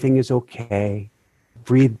 or everything is okay.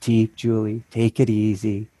 Breathe deep, Julie. Take it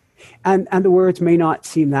easy. And the words may not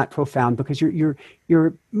seem that profound, because you're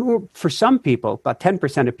for some people, about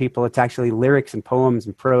 10% of people, it's actually lyrics and poems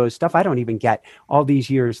and prose stuff I don't even get all these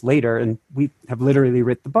years later. And we have literally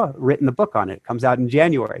written the book on it. It comes out in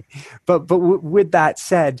January. But with that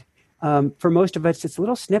said, for most of us, it's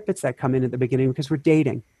little snippets that come in at the beginning, because we're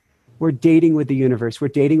dating. We're dating with the universe. We're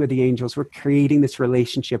dating with the angels. We're creating this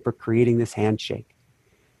relationship. We're creating this handshake.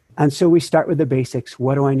 And so we start with the basics.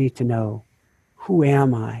 What do I need to know? Who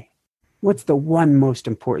am I? What's the one most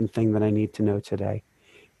important thing that I need to know today?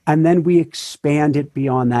 And then we expand it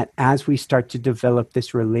beyond that as we start to develop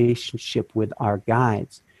this relationship with our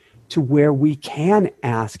guides, to where we can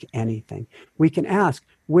ask anything. We can ask,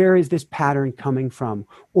 where is this pattern coming from?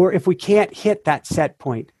 Or if we can't hit that set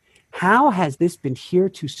point, how has this been here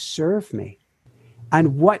to serve me?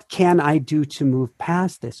 And what can I do to move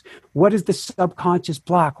past this? What is the subconscious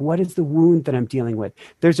block? What is the wound that I'm dealing with?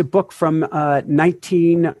 There's a book from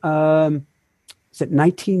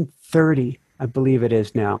 1930, I believe it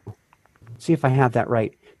is now. See if I have that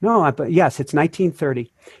right. No, but yes, it's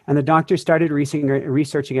 1930. And the doctor started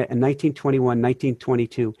researching it in 1921,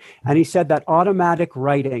 1922. And he said that automatic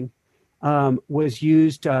writing was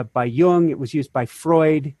used by Jung. It was used by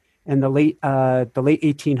Freud in the late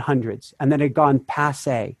 1800s. And then it had gone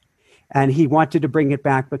passé. And he wanted to bring it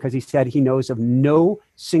back because he said he knows of no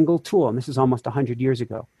single tool, and this is almost 100 years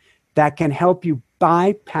ago, that can help you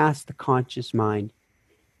bypass the conscious mind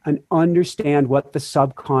and understand what the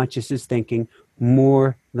subconscious is thinking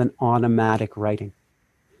more than automatic writing.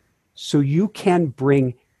 So you can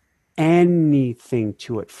bring anything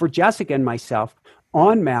to it. For Jessica and myself,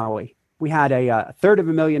 on Maui, we had a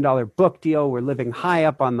 $350,000 book deal. We're living high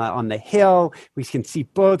up on the hill. We can see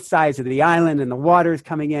both sides of the island and the water is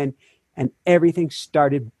coming in, and everything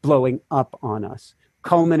started blowing up on us,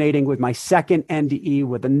 culminating with my second NDE,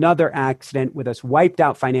 with another accident, with us wiped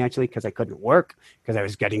out financially because I couldn't work because I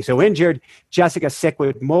was getting so injured. Jessica sick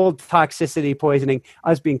with mold toxicity poisoning,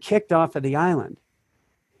 us being kicked off of the island.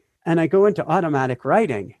 And I go into automatic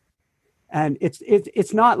writing, and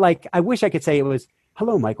it's not like, I wish I could say it was,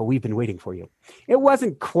 hello, Michael, we've been waiting for you. It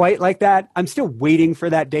wasn't quite like that. I'm still waiting for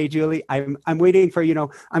that day, Julie. I'm waiting for, I'm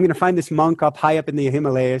going to find this monk up high up in the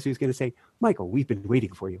Himalayas who's going to say, Michael, we've been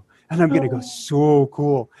waiting for you. And I'm going to go, so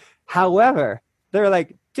cool. However, they're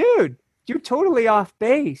like, dude, you're totally off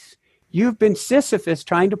base. You've been Sisyphus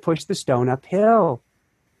trying to push the stone uphill.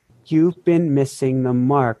 You've been missing the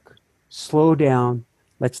mark. Slow down.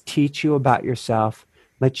 Let's teach you about yourself.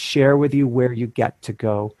 Let's share with you where you get to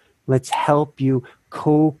go. Let's help you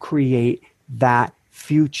co-create that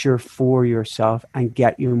future for yourself and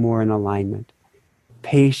get you more in alignment.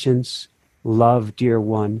 Patience, love, dear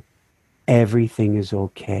one. Everything is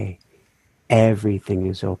okay. Everything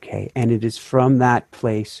is okay. And it is from that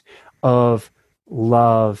place of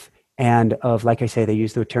love and of, like I say, they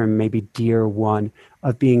use the term maybe dear one,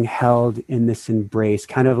 of being held in this embrace,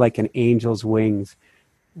 kind of like an angel's wings,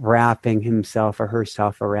 wrapping himself or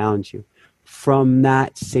herself around you. From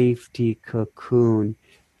that safety cocoon,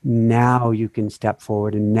 now you can step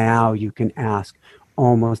forward and now you can ask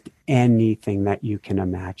almost anything that you can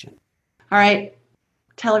imagine. All right.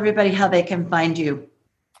 Tell everybody how they can find you.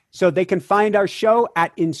 So they can find our show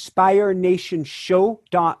at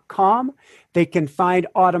inspirenationshow.com. They can find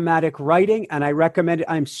automatic writing, and I recommend it.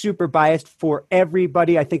 I'm super biased for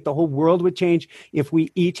everybody. I think the whole world would change if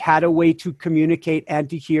we each had a way to communicate and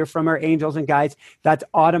to hear from our angels and guides. That's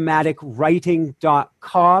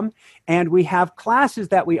automaticwriting.com. And we have classes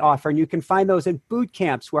that we offer, and you can find those in boot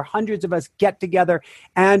camps where hundreds of us get together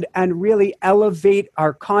and really elevate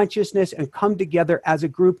our consciousness and come together as a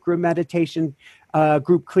group meditation,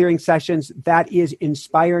 group clearing sessions. That is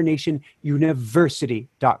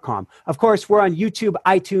InspireNationUniversity.com. Of course, we're on YouTube,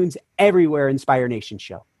 iTunes, everywhere, Inspire Nation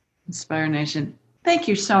Show. Inspire Nation. Thank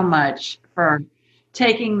you so much for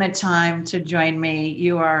taking the time to join me.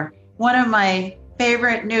 You are one of my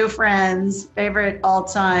favorite new friends, favorite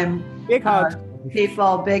all-time big hug.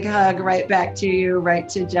 People. Big hug right back to you, right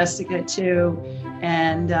to Jessica too.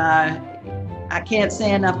 And I can't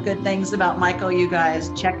say enough good things about Michael, you guys.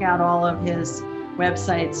 Check out all of his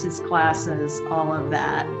websites, his classes, all of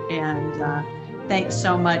that. And thanks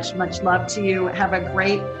so much. Much love to you. Have a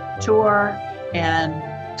great tour, and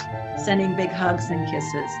sending big hugs and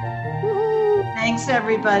kisses. Woo-hoo. Thanks,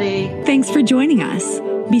 everybody. Thanks for joining us.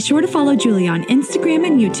 Be sure to follow Julie on Instagram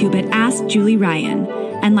and YouTube at Ask Julie Ryan,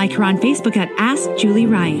 and like her on Facebook at Ask Julie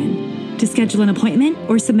Ryan. To schedule an appointment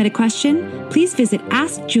or submit a question, please visit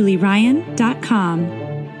AskJulieRyan.com.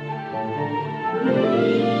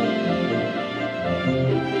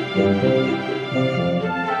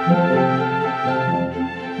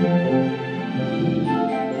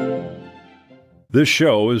 This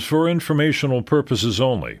show is for informational purposes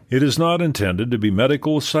only. It is not intended to be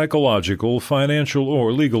medical, psychological, financial,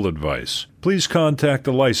 or legal advice. Please contact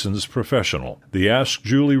a licensed professional. The Ask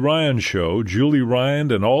Julie Ryan Show, Julie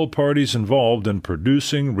Ryan and all parties involved in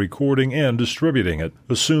producing, recording, and distributing it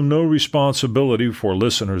assume no responsibility for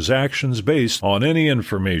listeners' actions based on any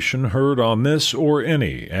information heard on this or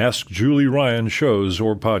any Ask Julie Ryan shows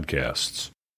or podcasts.